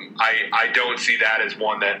 I don't see that as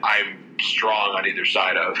one that I'm strong on either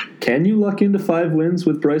side of. Can you luck into 5 wins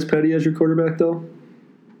with Bryce Petty as your quarterback, though?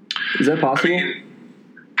 Is that possible? I mean,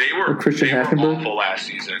 they were awful last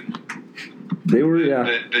season. They were, yeah.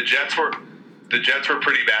 The Jets were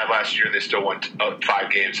pretty bad last year, and they still won 5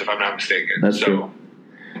 games, if I'm not mistaken. That's true.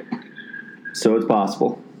 So it's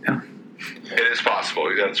possible. Yeah. It is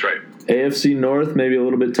possible. That's right. AFC North, maybe a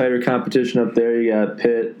little bit tighter competition up there. You got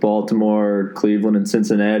Pitt, Baltimore, Cleveland, and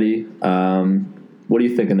Cincinnati. What are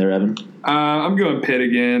you thinking there, Evan? I'm going Pitt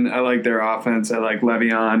again. I like their offense. I like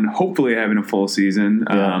Le'Veon hopefully having a full season.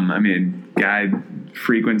 Yeah. I mean, guy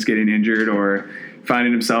frequents getting injured or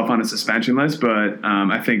finding himself on a suspension list, but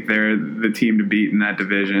I think they're the team to beat in that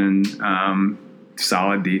division.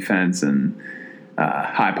 Solid defense and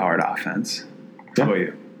high-powered offense. Yeah. How about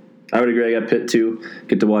you? I would agree. I got Pitt too.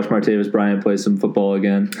 Get to watch Martavis Bryant play some football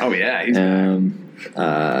again. Oh yeah, he's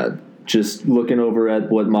just looking over at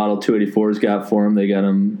what Model 284's got for him. They got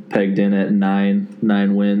him pegged in at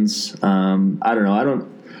nine wins. I don't know.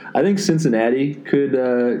 I think Cincinnati could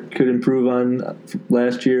improve on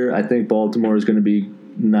last year. I think Baltimore is going to be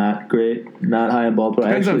not great, not high on Baltimore.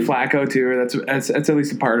 Depends on Flacco too. That's at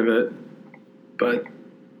least a part of it. But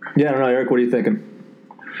yeah, I don't know, Eric. What are you thinking?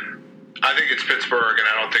 I think it's Pittsburgh, and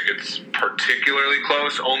I don't think it's particularly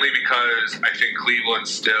close, only because I think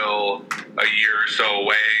Cleveland's still a year or so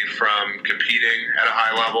away from competing at a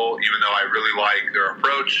high level, even though I really like their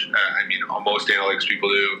approach. I mean, most analytics people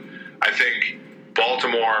do. I think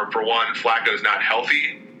Baltimore, for one, Flacco's not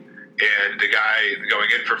healthy, and the guy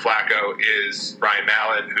going in for Flacco is Ryan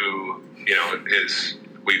Mallett, who,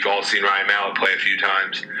 we've all seen Ryan Mallett play a few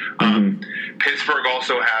times. Pittsburgh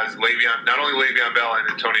also has not only Le'Veon Bell and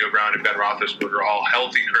Antonio Brown and Ben Roethlisberger all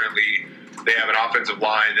healthy currently. They have an offensive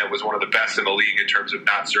line that was one of the best in the league in terms of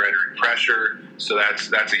not surrendering pressure, so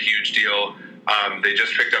that's a huge deal. They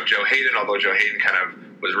just picked up Joe Hayden, although Joe Hayden kind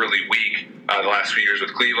of was really weak the last few years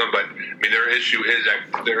with Cleveland. But I mean, their issue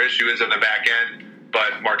is on the back end.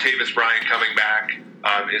 But Martavis Bryant coming back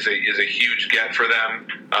is a huge get for them.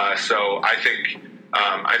 So I think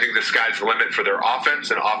the sky's the limit for their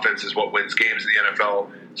offense, and offense is what wins games in the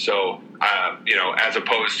NFL. So, as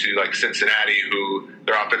opposed to like Cincinnati, who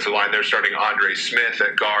their offensive line, they're starting Andre Smith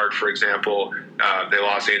at guard, for example. They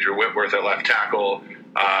lost Andrew Whitworth at left tackle.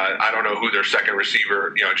 I don't know who their second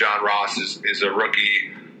receiver, John Ross is a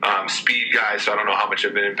rookie speed guy, so I don't know how much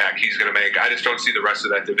of an impact he's going to make. I just don't see the rest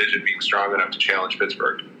of that division being strong enough to challenge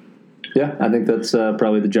Pittsburgh. Yeah, I think that's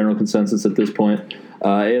probably the general consensus at this point.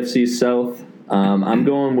 AFC South, I'm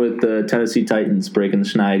going with the Tennessee Titans breaking the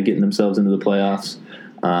schneid, getting themselves into the playoffs.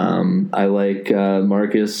 I like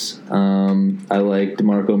Marcus. I like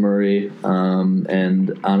DeMarco Murray.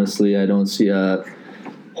 And honestly, I don't see a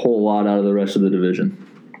whole lot out of the rest of the division.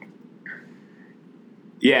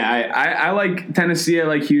 Yeah, I like Tennessee. I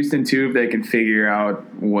like Houston, too, if they can figure out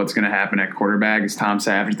what's going to happen at quarterback. Is Tom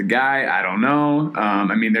Savage the guy? I don't know.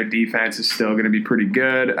 I mean, their defense is still going to be pretty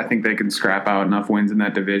good. I think they can scrap out enough wins in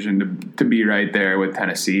that division to be right there with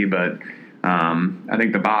Tennessee. But I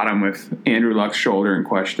think the bottom with Andrew Luck's shoulder in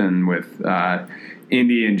question with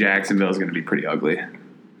Indy and Jacksonville is going to be pretty ugly.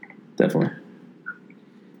 Definitely.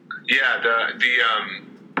 Yeah,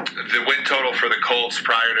 The win total for the Colts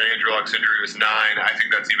prior to Andrew Luck's injury was 9. I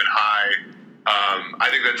think that's even high. I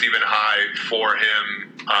think that's even high for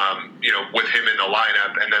him, with him in the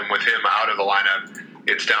lineup, and then with him out of the lineup,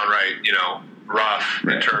 it's downright, rough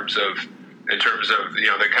in terms of the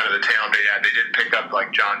kind of the talent they had. They did pick up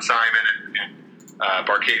like John Simon and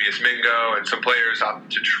Barcadius Mingo and some players up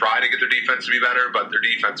to try to get their defense to be better, but their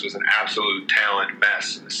defense was an absolute talent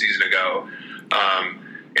mess a season ago.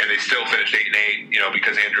 And they still finished 8-8,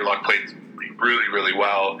 because Andrew Luck played really, really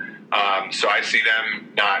well. So I see them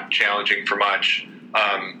not challenging for much.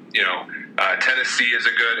 Tennessee is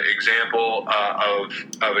a good example of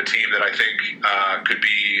a team that I think could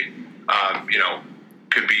be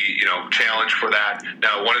challenged for that.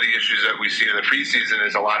 Now, one of the issues that we've seen in the preseason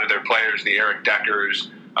is a lot of their players, the Eric Deckers,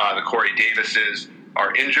 the Corey Davises,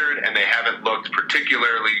 are injured, and they haven't looked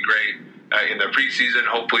particularly great in the preseason.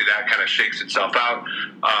 Hopefully that kind of shakes itself out.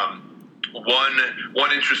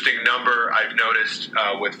 One interesting number I've noticed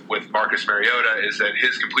with Marcus Mariota is that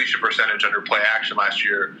his completion percentage under play action last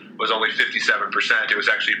year was only 57%. It was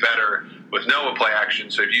actually better with no play action.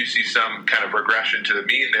 So if you see some kind of regression to the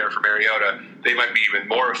mean there for Mariota, they might be even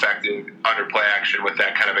more effective under play action with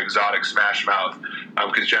that kind of exotic smash mouth.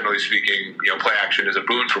 Because generally speaking, play action is a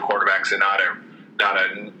boon for quarterbacks and not a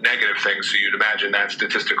negative thing. So you'd imagine that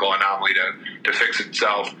statistical anomaly to fix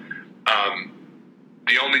itself.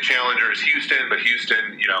 The only challenger is Houston, but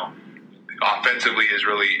Houston, offensively is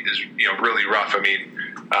really rough. I mean,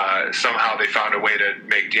 somehow they found a way to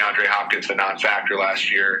make DeAndre Hopkins a non-factor last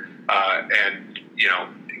year, and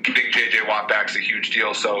getting J.J. Watt back's a huge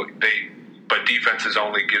deal. But defenses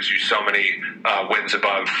only gives you so many wins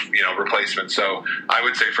above replacement. So I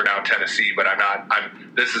would say for now Tennessee, but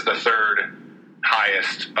this is the third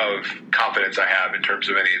highest of confidence I have in terms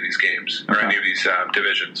of any of these games or any of these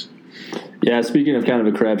divisions. Yeah, speaking of kind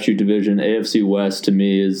of a crapshoot division, AFC West to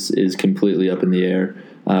me is completely up in the air.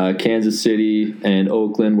 Kansas City and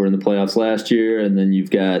Oakland were in the playoffs last year, and then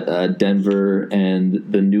you've got Denver and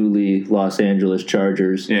the newly Los Angeles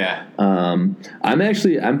Chargers. Yeah. I'm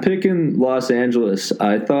picking Los Angeles.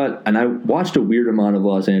 I thought, and I watched a weird amount of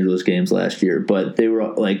Los Angeles games last year, but they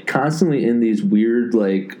were like constantly in these weird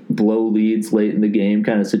like blow leads late in the game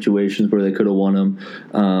kind of situations where they could have won them.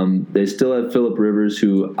 They still have Phillip Rivers,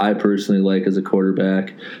 who I personally like as a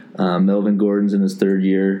quarterback. Melvin Gordon's in his third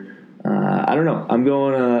year. I don't know. I'm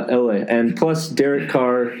going LA, and plus Derek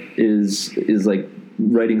Carr is like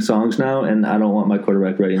writing songs now, and I don't want my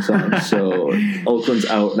quarterback writing songs. So Oakland's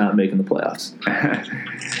out, not making the playoffs.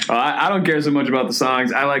 Well, I don't care so much about the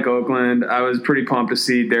songs. I like Oakland. I was pretty pumped to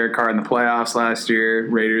see Derek Carr in the playoffs last year.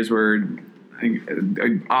 Raiders were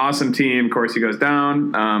an awesome team. Of course, he goes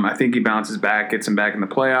down. I think he bounces back, gets him back in the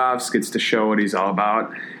playoffs, gets to show what he's all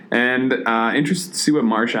about. And interested to see what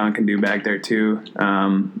Marshawn can do back there, too.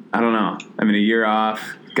 I don't know. I mean, a year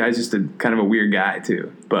off. Guy's just kind of a weird guy,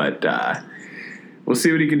 too. But we'll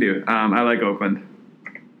see what he can do. I like Oakland.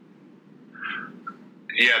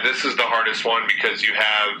 Yeah, this is the hardest one because you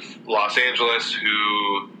have Los Angeles,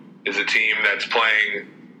 who is a team that's playing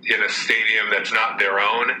in a stadium that's not their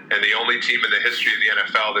own. And the only team in the history of the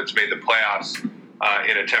NFL that's made the playoffs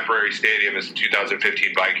in a temporary stadium is the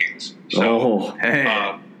 2015 Vikings. So,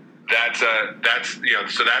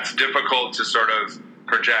 so that's difficult to sort of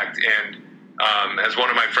project. And as one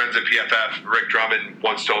of my friends at PFF, Rick Drummond,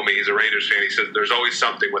 once told me, he's a Raiders fan, he said there's always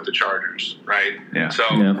something with the Chargers, right? Yeah. So,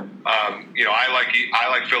 I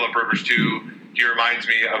like Phillip Rivers too. He reminds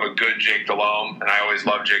me of a good Jake Delhomme, and I always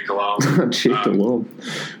love Jake Delhomme. Jake Delhomme.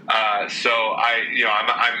 So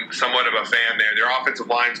I'm somewhat of a fan there. Their offensive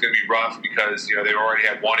line is going to be rough because they've already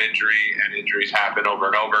had one injury, and injuries happen over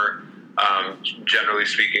and over. Generally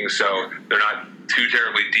speaking, so they're not too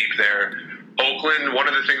terribly deep there. Oakland, one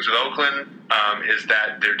of the things with Oakland is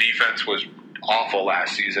that their defense was awful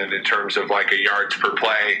last season in terms of like a yards per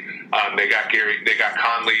play. They got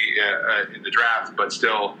Conley in the draft, but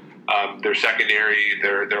still their secondary,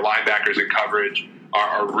 their linebackers in coverage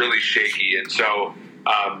are really shaky. And so,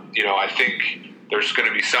 I think there's going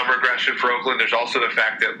to be some regression for Oakland. There's also the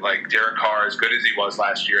fact that like Derek Carr, as good as he was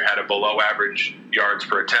last year, had a below average yards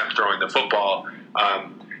per attempt throwing the football.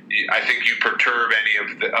 I think you perturb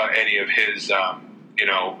any of his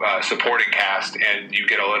supporting cast, and you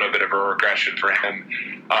get a little bit of a regression for him.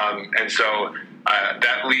 And so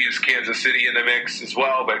that leaves Kansas City in the mix as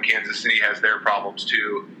well, but Kansas City has their problems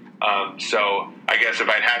too. So I guess if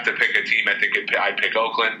I'd have to pick a team, I think I'd pick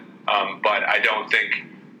Oakland. But I don't think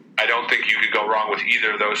you could go wrong with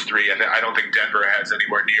either of those three. I don't think Denver has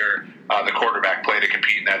anywhere near the quarterback play to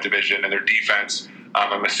compete in that division, and their defense,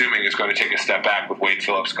 I'm assuming, is going to take a step back with Wade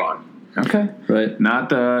Phillips gone. Okay. Right. Not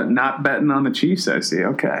betting on the Chiefs, I see.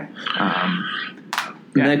 Okay.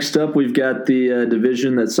 Yeah. Next up, we've got the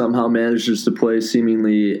division that somehow manages to play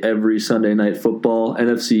seemingly every Sunday night football,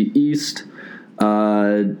 NFC East.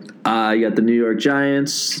 You got the New York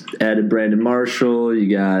Giants, added Brandon Marshall. You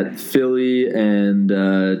got Philly and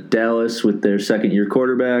Dallas with their second-year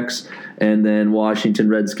quarterbacks, and then Washington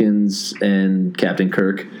Redskins and Captain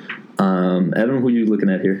Kirk. Evan, who are you looking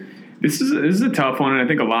at here? This is a tough one, and I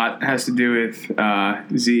think a lot has to do with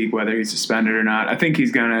Zeke, whether he's suspended or not. I think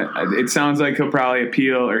he's gonna. It sounds like he'll probably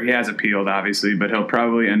appeal, or he has appealed, obviously, but he'll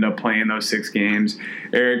probably end up playing those 6 games.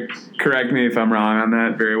 Eric, correct me if I'm wrong on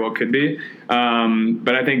that. Very well could be.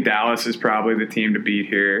 But I think Dallas is probably the team to beat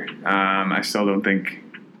here. I still don't think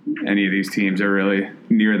any of these teams are really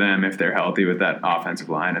near them if they're healthy with that offensive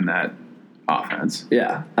line and that offense.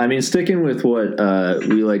 Yeah. I mean, sticking with what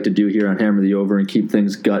we like to do here on Hammer the Over and keep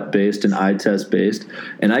things gut-based and eye test-based,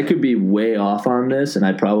 and I could be way off on this, and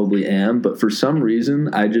I probably am, but for some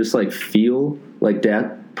reason, I just feel like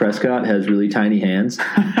Dak Prescott has really tiny hands,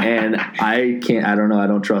 and I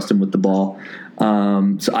don't trust him with the ball.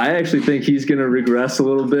 So I actually think he's going to regress a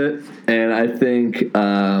little bit, and I think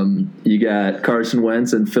you got Carson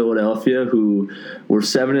Wentz in Philadelphia, who were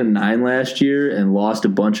 7-9 last year and lost a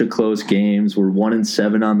bunch of close games. We're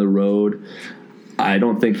 1-7 on the road. I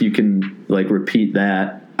don't think you can repeat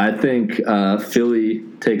that. I think Philly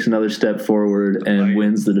takes another step forward and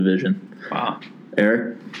wins the division. Wow,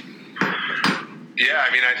 Eric. Yeah,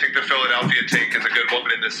 I mean, I think the Philadelphia take is a good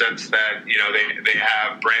one in the sense that, they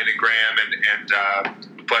have Brandon Graham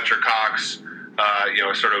and Fletcher Cox,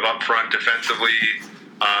 sort of up front defensively.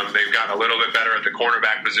 They've gotten a little bit better at the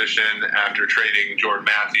cornerback position after trading Jordan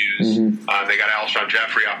Matthews. Mm-hmm. They got Alshon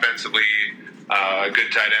Jeffrey offensively, a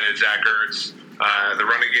good tight end in Zach Ertz. The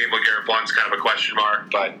running game with Garrett Blunt's kind of a question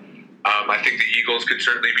mark, but I think the Eagles could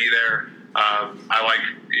certainly be there.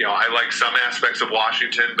 I like some aspects of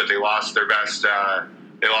Washington, but they lost their best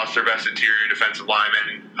interior defensive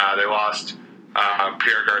lineman. They lost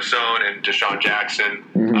Pierre Garçon and Deshaun Jackson,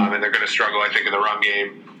 mm-hmm. And they're going to struggle, I think, in the run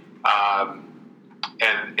game.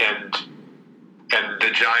 And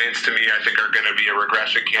the Giants, to me, I think are going to be a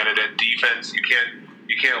regression candidate. Defense, you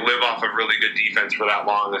can't live off of really good defense for that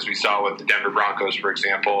long, as we saw with the Denver Broncos, for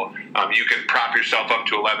example. You can prop yourself up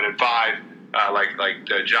to 11-5. Like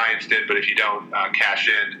the Giants did, but if you don't cash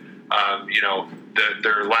in,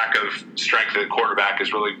 their lack of strength at quarterback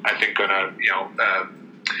is really, I think, going to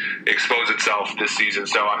expose itself this season.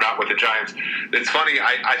 So I'm not with the Giants. It's funny.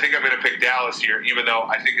 I think I'm going to pick Dallas here, even though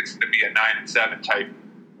I think it's going to be a 9-7 type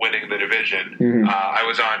winning the division. Mm-hmm. I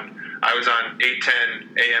was on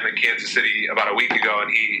 8:10 a.m. in Kansas City about a week ago,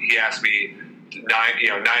 and he asked me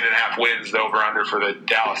 9.5 wins, the over under for the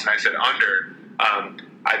Dallas, and I said under.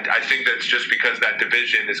 I think that's just because that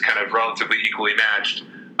division is kind of relatively equally matched,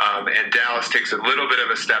 and Dallas takes a little bit of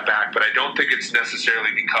a step back, but I don't think it's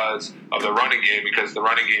necessarily because of the running game, because the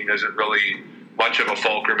running game isn't really much of a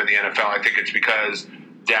fulcrum in the NFL. I think it's because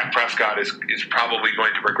Dak Prescott is probably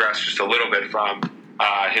going to regress just a little bit from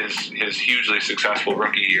his hugely successful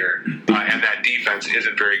rookie year, and that defense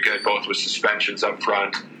isn't very good, both with suspensions up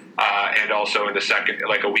front and also in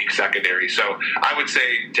the a weak secondary. So I would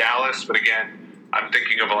say Dallas, but again, I'm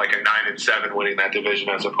thinking of a 9-7 winning that division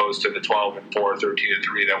as opposed to the 12-4,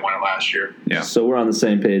 13-3 that won it last year. Yeah. So we're on the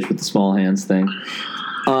same page with the small hands thing.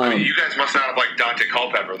 I mean, you guys must not have liked Dante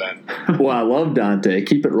Culpepper then. Well, I love Dante.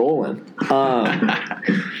 Keep it rolling.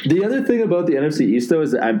 The other thing about the NFC East, though,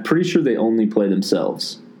 is that I'm pretty sure they only play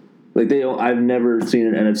themselves. I've never seen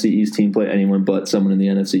an NFC East team play anyone but someone in the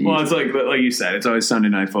NFC East. Well, it's like you said, it's always Sunday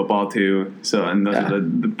Night Football too. So, and those are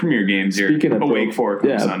the premier games here. Speaking of awake for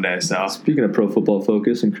Sunday. So, speaking of Pro Football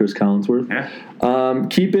Focus and Chris Collinsworth,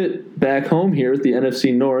 keep it back home here at the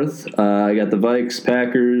NFC North. I got the Vikes,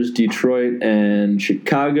 Packers, Detroit, and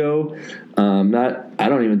Chicago. I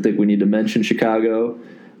don't even think we need to mention Chicago.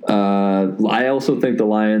 I also think the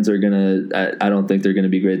Lions are gonna. I don't think they're gonna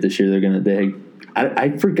be great this year.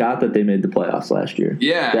 I forgot that they made the playoffs last year.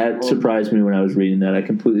 Yeah. That surprised me when I was reading that. I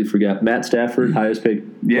completely forgot. Matt Stafford, highest paid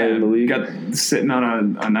player in the league. Got sitting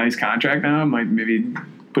on a nice contract now. Might maybe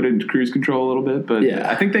put it into cruise control a little bit. But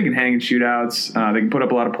I think they can hang in shootouts. They can put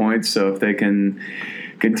up a lot of points. So if they can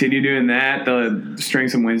continue doing that, they'll string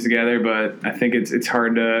some wins together. But I think it's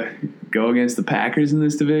hard to go against the Packers in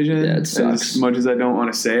this division. Yeah, it sucks. As much as I don't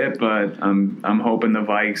want to say it, but I'm hoping the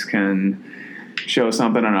Vikes can show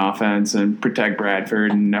something on offense and protect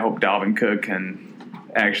Bradford, and I hope Dalvin Cook can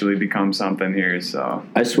actually become something here. So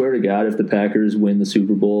I swear to God, if the Packers win the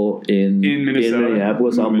Super Bowl in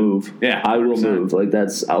Minneapolis, I'll move. Yeah, 100%. I will move. Like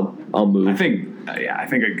I'll move. I think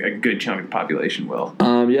a good chunk of the population will.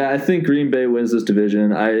 I think Green Bay wins this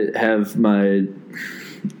division. I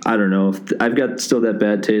don't know. I've got still that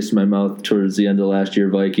bad taste in my mouth towards the end of last year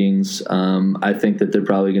Vikings. I think that they're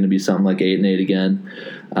probably going to be something like 8-8 again.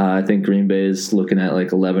 I think Green Bay is looking at like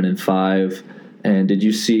 11-5. And did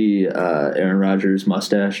you see Aaron Rodgers'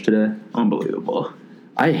 mustache today? Unbelievable.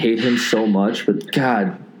 I hate him so much, but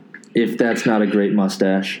God, if that's not a great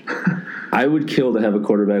mustache. I would kill to have a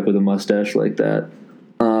quarterback with a mustache like that.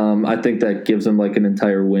 I think that gives him like an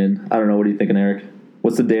entire win. I don't know. What are you thinking, Eric?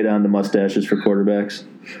 What's the data on the mustaches for quarterbacks?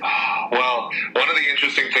 Well, one of the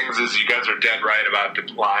interesting things is you guys are dead right about the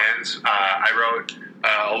Lions. I wrote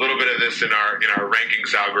a little bit of this in our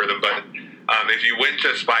rankings algorithm, but if you went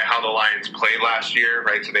just by how the Lions played last year,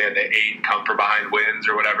 right? So they had the 8 come from behind wins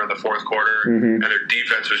or whatever in the fourth quarter, and their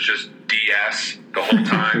defense was just DS the whole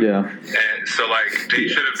time. Yeah. And so like they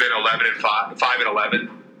should have been 5-11,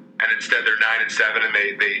 and instead they're 9-7, and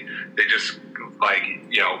they just like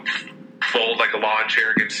fold like a lawn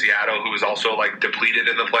chair against Seattle, who was also like depleted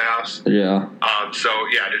in the playoffs. Yeah.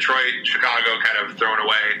 Detroit, Chicago kind of thrown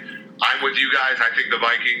away. I'm with you guys. I think the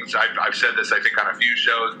Vikings. I've said this I think on a few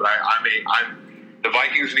shows, but the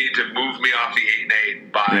Vikings need to move me off the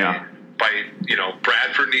 8-8 by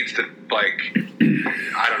Bradford needs to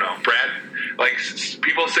I don't know.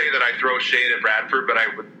 People say that I throw shade at Bradford, but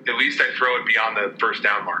at least I throw it beyond the first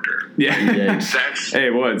down marker. Yeah. That's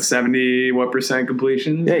 70%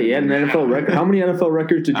 completion? Yeah, you had an NFL record. How many NFL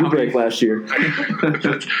records did you break last year?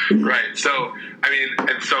 Right. So,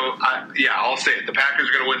 I'll say it. The Packers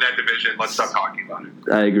are going to win that division. Let's stop talking about it.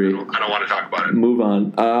 I agree. I don't want to talk about it. Move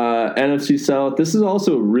on. NFC South. This is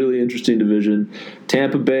also a really interesting division.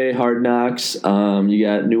 Tampa Bay, Hard Knocks. You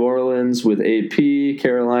got New Orleans with AP,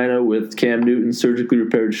 Carolina with Cam Newton, surgically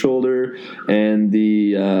repaired shoulder, and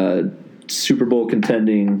the Super Bowl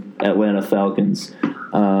contending Atlanta Falcons.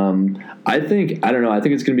 I think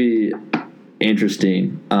it's going to be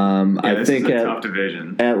interesting. I think is a tough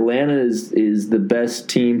division. Atlanta is the best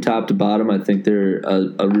team top to bottom. I think they're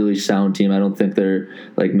a really sound team. I don't think they're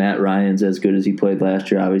like Matt Ryan's as good as he played last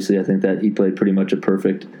year. Obviously, I think that he played pretty much a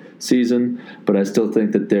perfect season, but I still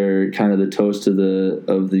think that they're kind of the toast of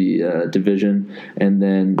the division. And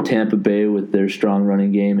then Tampa Bay with their strong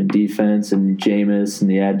running game and defense, and Jameis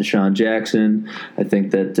and the add Deshaun Jackson. I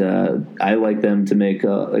think that I like them to make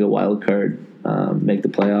a wild card, make the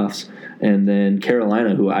playoffs. And then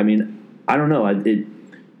Carolina, who I don't know,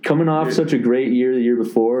 coming off such a great year the year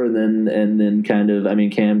before, and then kind of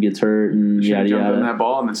Cam gets hurt and yada yada. On that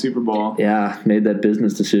ball in the Super Bowl. Yeah, made that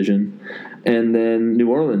business decision. And then New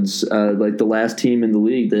Orleans, like the last team in the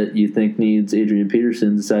league that you think needs Adrian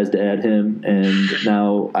Peterson, decides to add him. And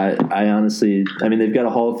now I honestly, they've got a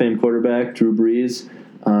Hall of Fame quarterback, Drew Brees.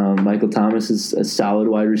 Michael Thomas is a solid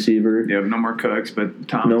wide receiver. Yeah, no more Cooks, but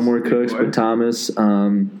Thomas. No more Cooks, but Thomas.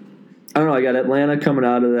 I don't know. I got Atlanta coming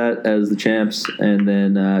out of that as the champs, and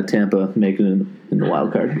then Tampa making it in the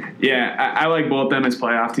wild card. Yeah, I like both them as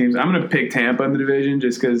playoff teams. I'm going to pick Tampa in the division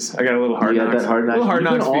just because I got a little Hard Knocks. That Hard Knocks. Hard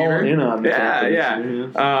Knocks fever. Yeah.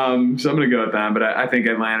 So I'm going to go with them, but I think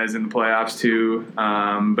Atlanta's in the playoffs too.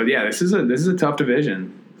 But yeah, this is a tough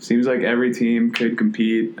division. Seems like every team could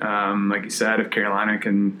compete. Like you said, if Carolina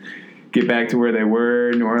can get back to where they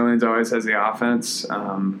were, New Orleans always has the offense.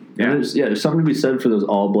 There's something to be said for those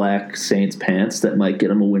all-black Saints pants that might get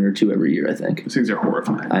them a win or two every year, I think. Those things are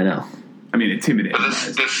horrifying. I know. Intimidating. But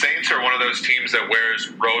the Saints are one of those teams that wears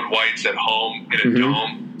road whites at home in a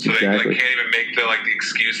dome, so they can't even make the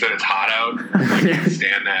excuse that it's hot out. I can't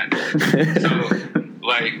stand that.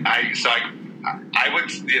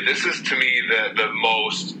 This is to me the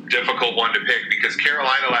most difficult one to pick, because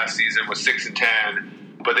Carolina last season was 6-10.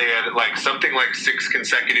 But they had something like 6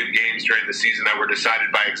 consecutive games during the season that were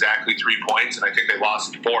decided by exactly 3 points, and I think they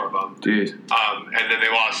lost 4 of them. Jeez. And then they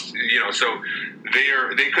lost, so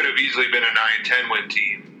they could have easily been a 9-10 win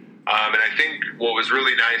team. And I think what was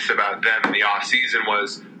really nice about them in the off season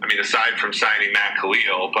was, aside from signing Matt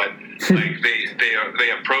Khalil, but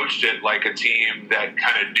they approached it like a team that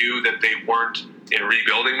kind of knew that they weren't in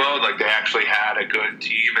rebuilding mode. Like they actually had a good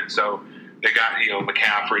team, and so they got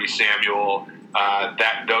McCaffrey, Samuel.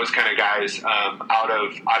 Those kind of guys out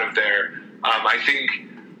of there. I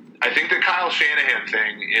think the Kyle Shanahan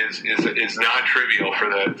thing is not trivial for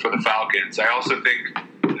the Falcons. I also think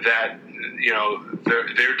that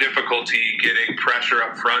their difficulty getting pressure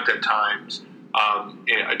up front at times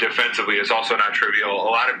defensively is also not trivial. A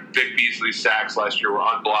lot of Vic Beasley's sacks last year were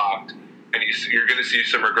unblocked, and you're going to see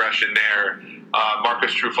some regression there.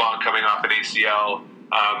 Marcus Trufant coming off an ACL.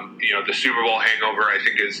 The Super Bowl hangover, I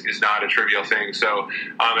think, is not a trivial thing. So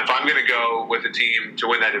if I'm going to go with a team to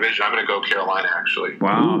win that division, I'm going to go Carolina, actually.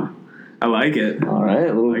 Wow. I like it. All right.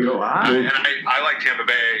 I like it a lot. I like Tampa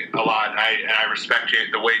Bay a lot. I respect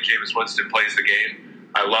the way Jameis Winston plays the game.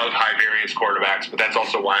 I love high-variance quarterbacks, but that's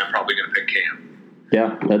also why I'm probably going to pick Cam.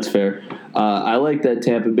 Yeah, that's fair. I like that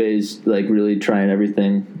Tampa Bay's really trying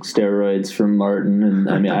everything, steroids from Martin, and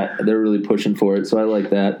I mean they're really pushing for it. So I like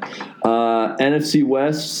that. NFC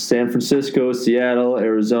West: San Francisco, Seattle,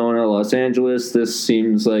 Arizona, Los Angeles. This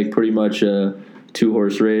seems like pretty much a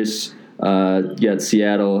 2-horse race. You got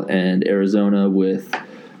Seattle and Arizona with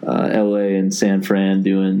LA and San Fran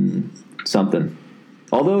doing something.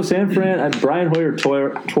 Although San Fran, Brian Hoyer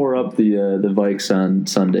tore up the Vikes on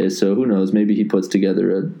Sunday, so who knows? Maybe he puts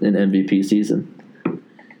together an MVP season.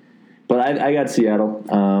 But I got Seattle.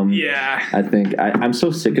 Yeah. I think I'm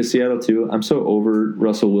so sick of Seattle too. I'm so over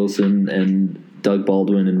Russell Wilson and Doug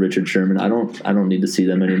Baldwin and Richard Sherman. I don't need to see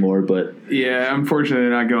them anymore. But yeah, unfortunately,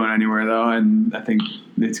 they're not going anywhere though, and I think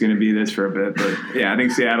it's going to be this for a bit. But yeah, I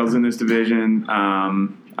think Seattle's in this division. I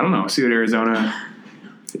don't know. See what Arizona.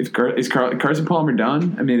 Is Carson Palmer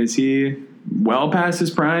done? I mean, is he well past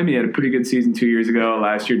his prime? He had a pretty good season 2 years ago.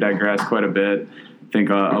 Last year digressed quite a bit. I think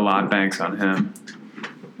a lot banks on him.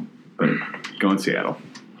 But going Seattle.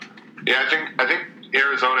 Yeah, I think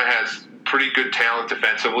Arizona has pretty good talent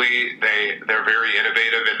defensively. They're very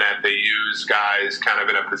innovative in that they use guys kind of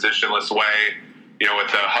in a positionless way. With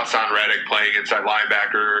Hassan Reddick playing inside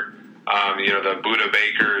linebacker. The Buda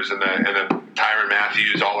Bakers and the Tyrann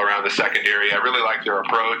Matthews all around the secondary. I really like their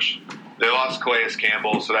approach. They lost Calais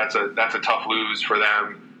Campbell, so that's a tough lose for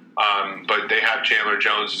them. But they have Chandler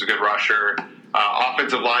Jones, who's a good rusher.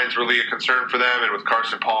 Offensive line's really a concern for them, and with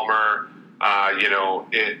Carson Palmer,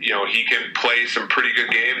 he can play some pretty good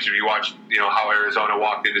games. If you watch, how Arizona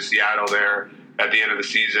walked into Seattle there at the end of the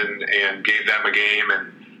season and gave them a game,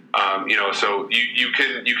 and so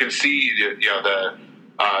you can see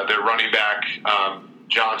their running back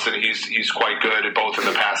Johnson. He's quite good at both in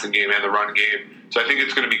the passing game and the run game. So I think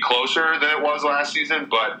it's going to be closer than it was last season.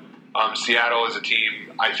 But Seattle is a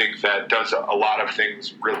team I think that does a lot of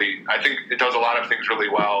things really. I think it does a lot of things really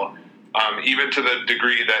well. Even to the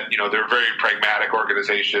degree that they're a very pragmatic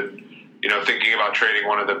organization. Thinking about trading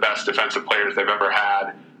one of the best defensive players they've ever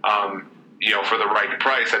had. For the right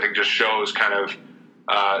price, I think just shows kind of.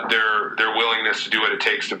 Their willingness to do what it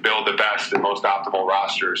takes to build the best and most optimal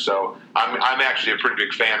roster. So I'm actually a pretty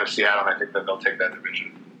big fan of Seattle, and I think that they'll take that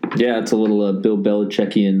division. Yeah, it's a little Bill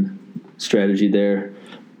Belichickian strategy there.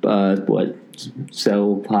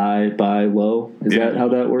 Sell high, buy low? Is that how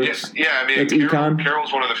that works? Yeah, I mean,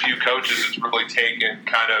 Carroll's one of the few coaches that's really taken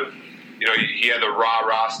kind of, he had the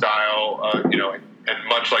rah-rah style, and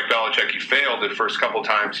much like Belichick, he failed the first couple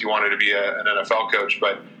times he wanted to be an NFL coach,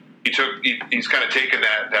 but he's kind of taken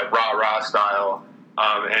that rah-rah style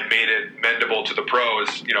and made it mendable to the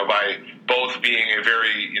pros, by both being a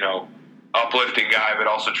very, uplifting guy, but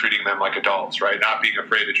also treating them like adults, right? Not being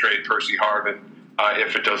afraid to trade Percy Harvin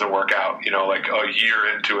if it doesn't work out, like a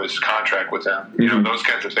year into his contract with them. Those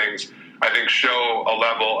kinds of things, I think, show a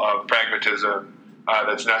level of pragmatism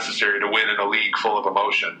that's necessary to win in a league full of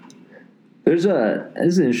emotion. This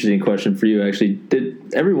is an interesting question for you, actually.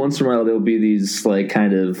 Every once in a while there'll be these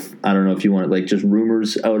kind of, I don't know if you want it, just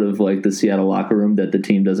rumors out of the Seattle locker room that the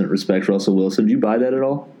team doesn't respect Russell Wilson. Do you buy that at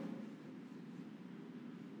all?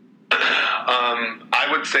 I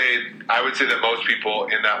would say that most people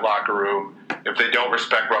in that locker room, if they don't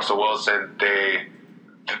respect Russell Wilson,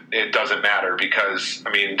 it doesn't matter because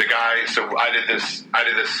the guy. So I did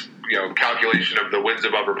this calculation of the wins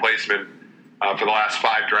above replacement. For the last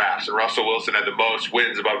 5 drafts, and Russell Wilson had the most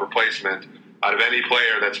wins above replacement out of any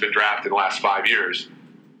player that's been drafted in the last 5 years.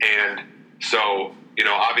 And so,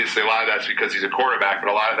 obviously a lot of that's because he's a quarterback,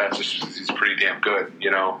 but a lot of that's just because he's pretty damn good,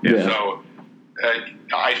 Yeah. So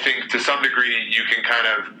I think to some degree you can kind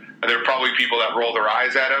of, there are probably people that roll their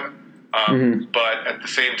eyes at him, but at the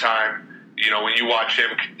same time, when you watch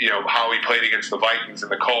him, how he played against the Vikings in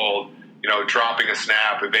the cold, dropping a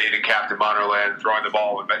snap, evading Captain Monerland, throwing the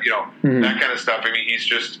ball, that kind of stuff.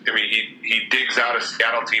 He digs out a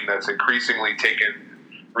Seattle team that's increasingly taken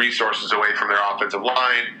resources away from their offensive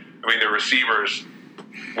line. The receivers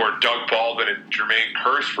were Doug Baldwin and Jermaine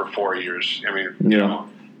Kearse for 4 years. And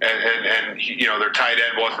their tight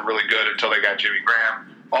end wasn't really good until they got Jimmy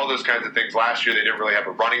Graham. All those kinds of things. Last year they didn't really have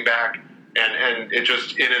a running back. And it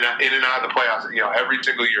just in and out of the playoffs. Every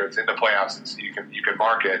single year it's in the playoffs. You can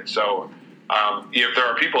mark it. So if there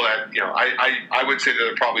are people that I would say that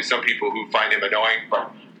there are probably some people who find him annoying,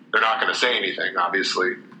 but they're not going to say anything.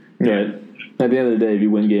 Obviously, right. At the end of the day, if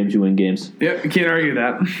you win games, you win games. Yep, you can't argue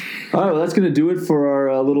that. All right, well, that's going to do it for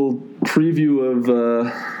our little preview of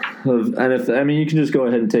NFL. I mean, you can just go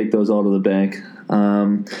ahead and take those all to the bank.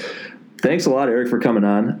 Thanks a lot, Eric, for coming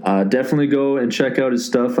on. Definitely go and check out his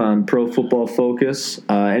stuff on Pro Football Focus.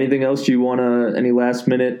 Anything else you want to, any last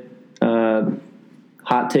minute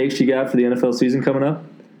hot takes you got for the NFL season coming up?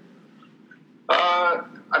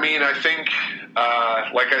 I mean, I think,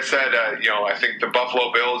 like I said, I think the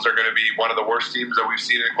Buffalo Bills are going to be one of the worst teams that we've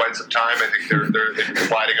seen in quite some time. I think they've been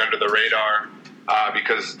sliding under the radar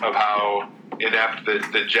because of how inept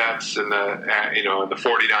the Jets and the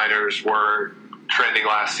 49ers were trending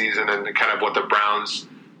last season, and kind of what the Browns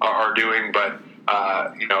are doing. But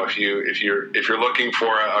if you're looking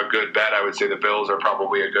for a good bet, I would say the Bills are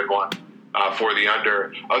probably a good one for the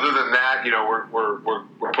under. Other than that,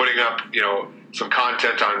 we're putting up some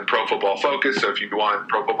content on Pro Football Focus. So if you want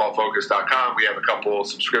ProFootballFocus.com, we have a couple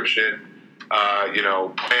subscription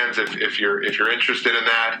plans if you're interested in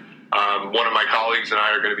that. One of my colleagues and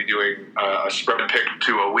I are going to be doing a spread pick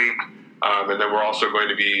 2 a week, and then we're also going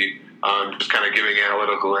to be just kind of giving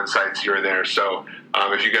analytical insights here and there. So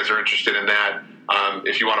if you guys are interested in that,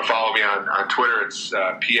 if you want to follow me on Twitter, it's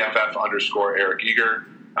PFF_Eric Eager.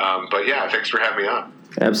 But yeah, thanks for having me on.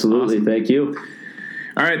 Absolutely. Awesome. Thank you.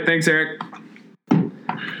 All right. Thanks, Eric.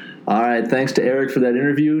 All right, thanks to Eric for that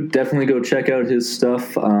interview. Definitely go check out his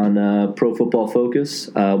stuff on Pro Football Focus.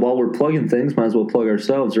 While we're plugging things, might as well plug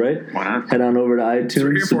ourselves, right? Why not? Head on over to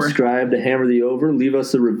iTunes, subscribe to Hammer the Over, leave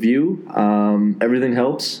us a review. Everything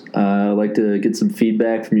helps. I'd like to get some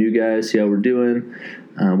feedback from you guys, see how we're doing,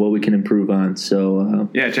 what we can improve on. So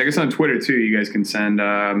check us on Twitter, too. You guys can send...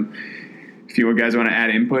 if you guys want to add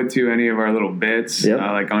input to any of our little bits,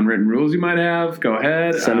 like unwritten rules you might have, go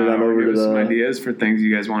ahead. Send it on over to some ideas for things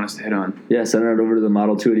you guys want us to hit on. Yeah, send it over to the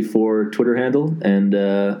Model 284 Twitter handle, and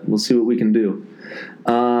we'll see what we can do.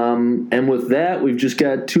 And with that, we've just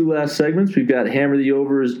got 2 last segments. We've got Hammer the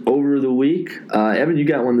Overs over the week. Evan, you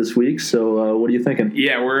got one this week, so what are you thinking?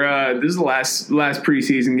 Yeah, we're this is the last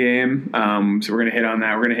preseason game, so we're going to hit on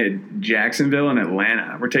that. We're going to hit Jacksonville and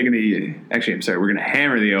Atlanta. We're taking we're going to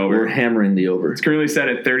hammer the over. We're hammering the over. It's currently set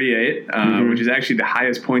at 38, which is actually the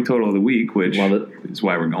highest point total of the week, which is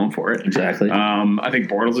why we're going for it. Exactly. I think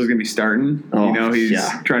Bortles is going to be starting. He's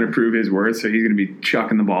trying to prove his worth, so he's going to be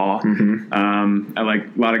chucking the ball. Mm-hmm. I like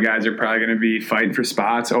a lot of guys are probably going to be fighting for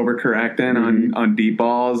spots, overcorrecting on deep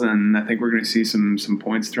balls, and I think we're going to see some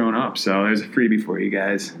points thrown up. So there's a freebie for you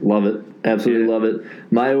guys. Love it. Absolutely love it.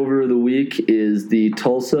 My over of the week is the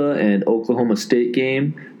Tulsa and Oklahoma State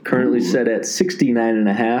game, currently set at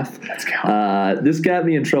 69.5. Let's go. This got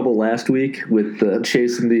me in trouble last week with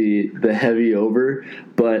chasing the heavy over,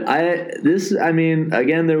 but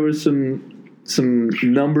again, there was some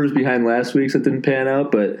numbers behind last week's that didn't pan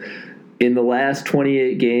out, but in the last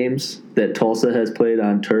 28 games that Tulsa has played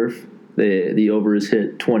on turf, the over has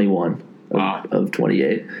hit 21 of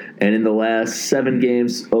 28. And in the last 7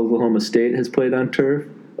 games Oklahoma State has played on turf,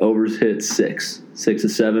 overs hit 6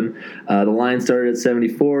 of 7. The line started at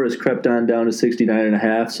 74, has crept on down to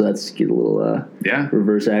 69.5, so that's get a little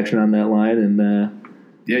reverse action on that line. And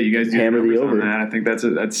you guys do hammer the over. On that. I think that's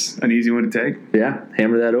an easy one to take. Yeah,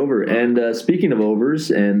 hammer that over. And speaking of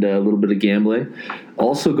overs and a little bit of gambling,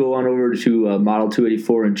 also go on over to Model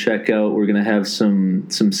 284 and check out. We're going to have some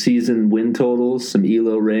season win totals, some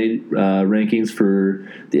ELO rankings for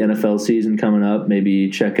the NFL season coming up. Maybe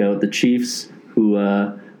check out the Chiefs, who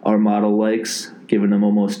our model likes, giving them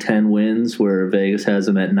almost 10 wins, where Vegas has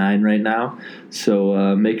them at 9 right now.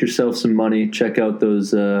 So make yourself some money. Check out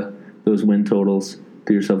those win totals.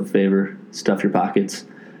 Do yourself a favor, stuff your pockets.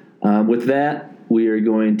 With that, we are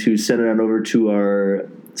going to send it on over to our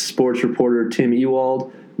sports reporter, Tim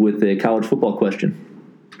Ewald, with a college football question.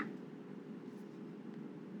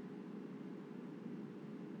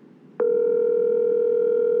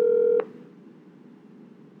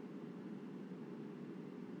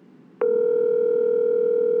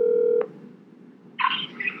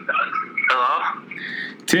 Hello?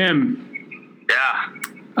 Tim.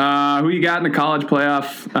 Yeah. Who you got in the college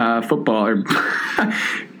playoff football or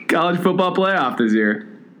college football playoff this year?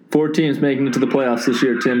 4 teams making it to the playoffs this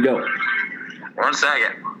year. Tim, go. 1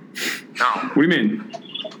 second. No. What do you mean?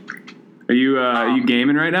 Are you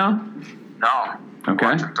gaming right now? No. Okay.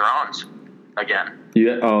 Watching Thrones again.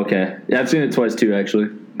 Okay. Yeah, I've seen it twice too, actually.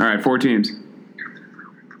 All right, 4 teams.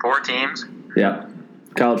 4 teams. Yeah.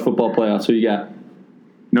 College football playoffs. Who you got?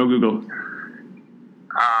 No Google.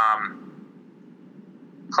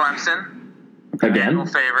 Clemson. Again? Annual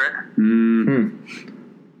favorite.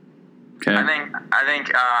 Okay. I think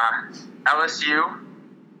LSU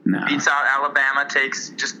No. Beats out Alabama, takes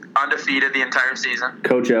just undefeated the entire season.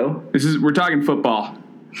 Coach O. We're talking football.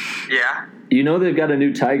 Yeah. You know they've got a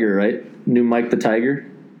new Tiger, right? New Mike the Tiger.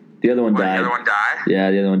 The other one What, died. the other one died?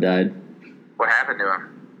 Yeah, the other one died. What happened to him?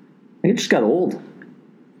 I think it just got old.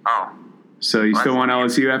 Oh. So you still want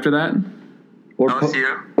LSU after that? Or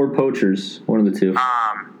LSU? or Poachers, one of the two.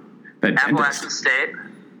 That Appalachian dentist. State.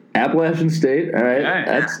 Appalachian State. All right, Okay.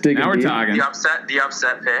 that's digging Now we're deep. talking. The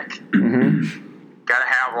upset pick. hmm Gotta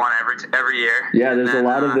have one every year. Yeah, there's And a then,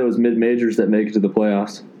 lot of those mid majors that make it to the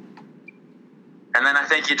playoffs. And then I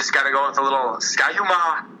think you just gotta go with a little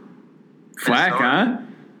Skyhuma. Flack, huh?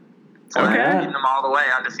 So Okay. they're beating them all the way,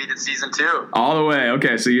 undefeated season 2. All the way.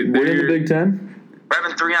 Okay, so Winning the Big Ten. We're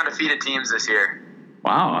having 3 undefeated teams this year.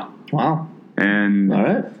 Wow. Wow. And All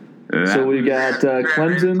right. So we got Grant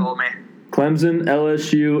Raven told me. Clemson,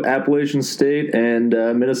 LSU, Appalachian State, and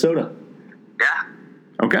Minnesota. Yeah.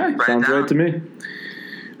 okay. Right Sounds down. right to me.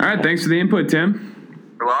 All right. Thanks for the input,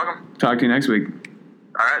 Tim. You're welcome. Talk to you next week.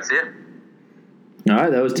 All right, see ya. All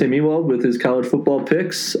right, that was Tim Ewald with his college football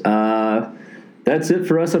picks. That's it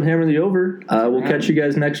for us on Hammer the Over. We'll catch you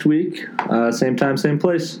guys next week. Same time, same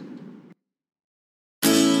place.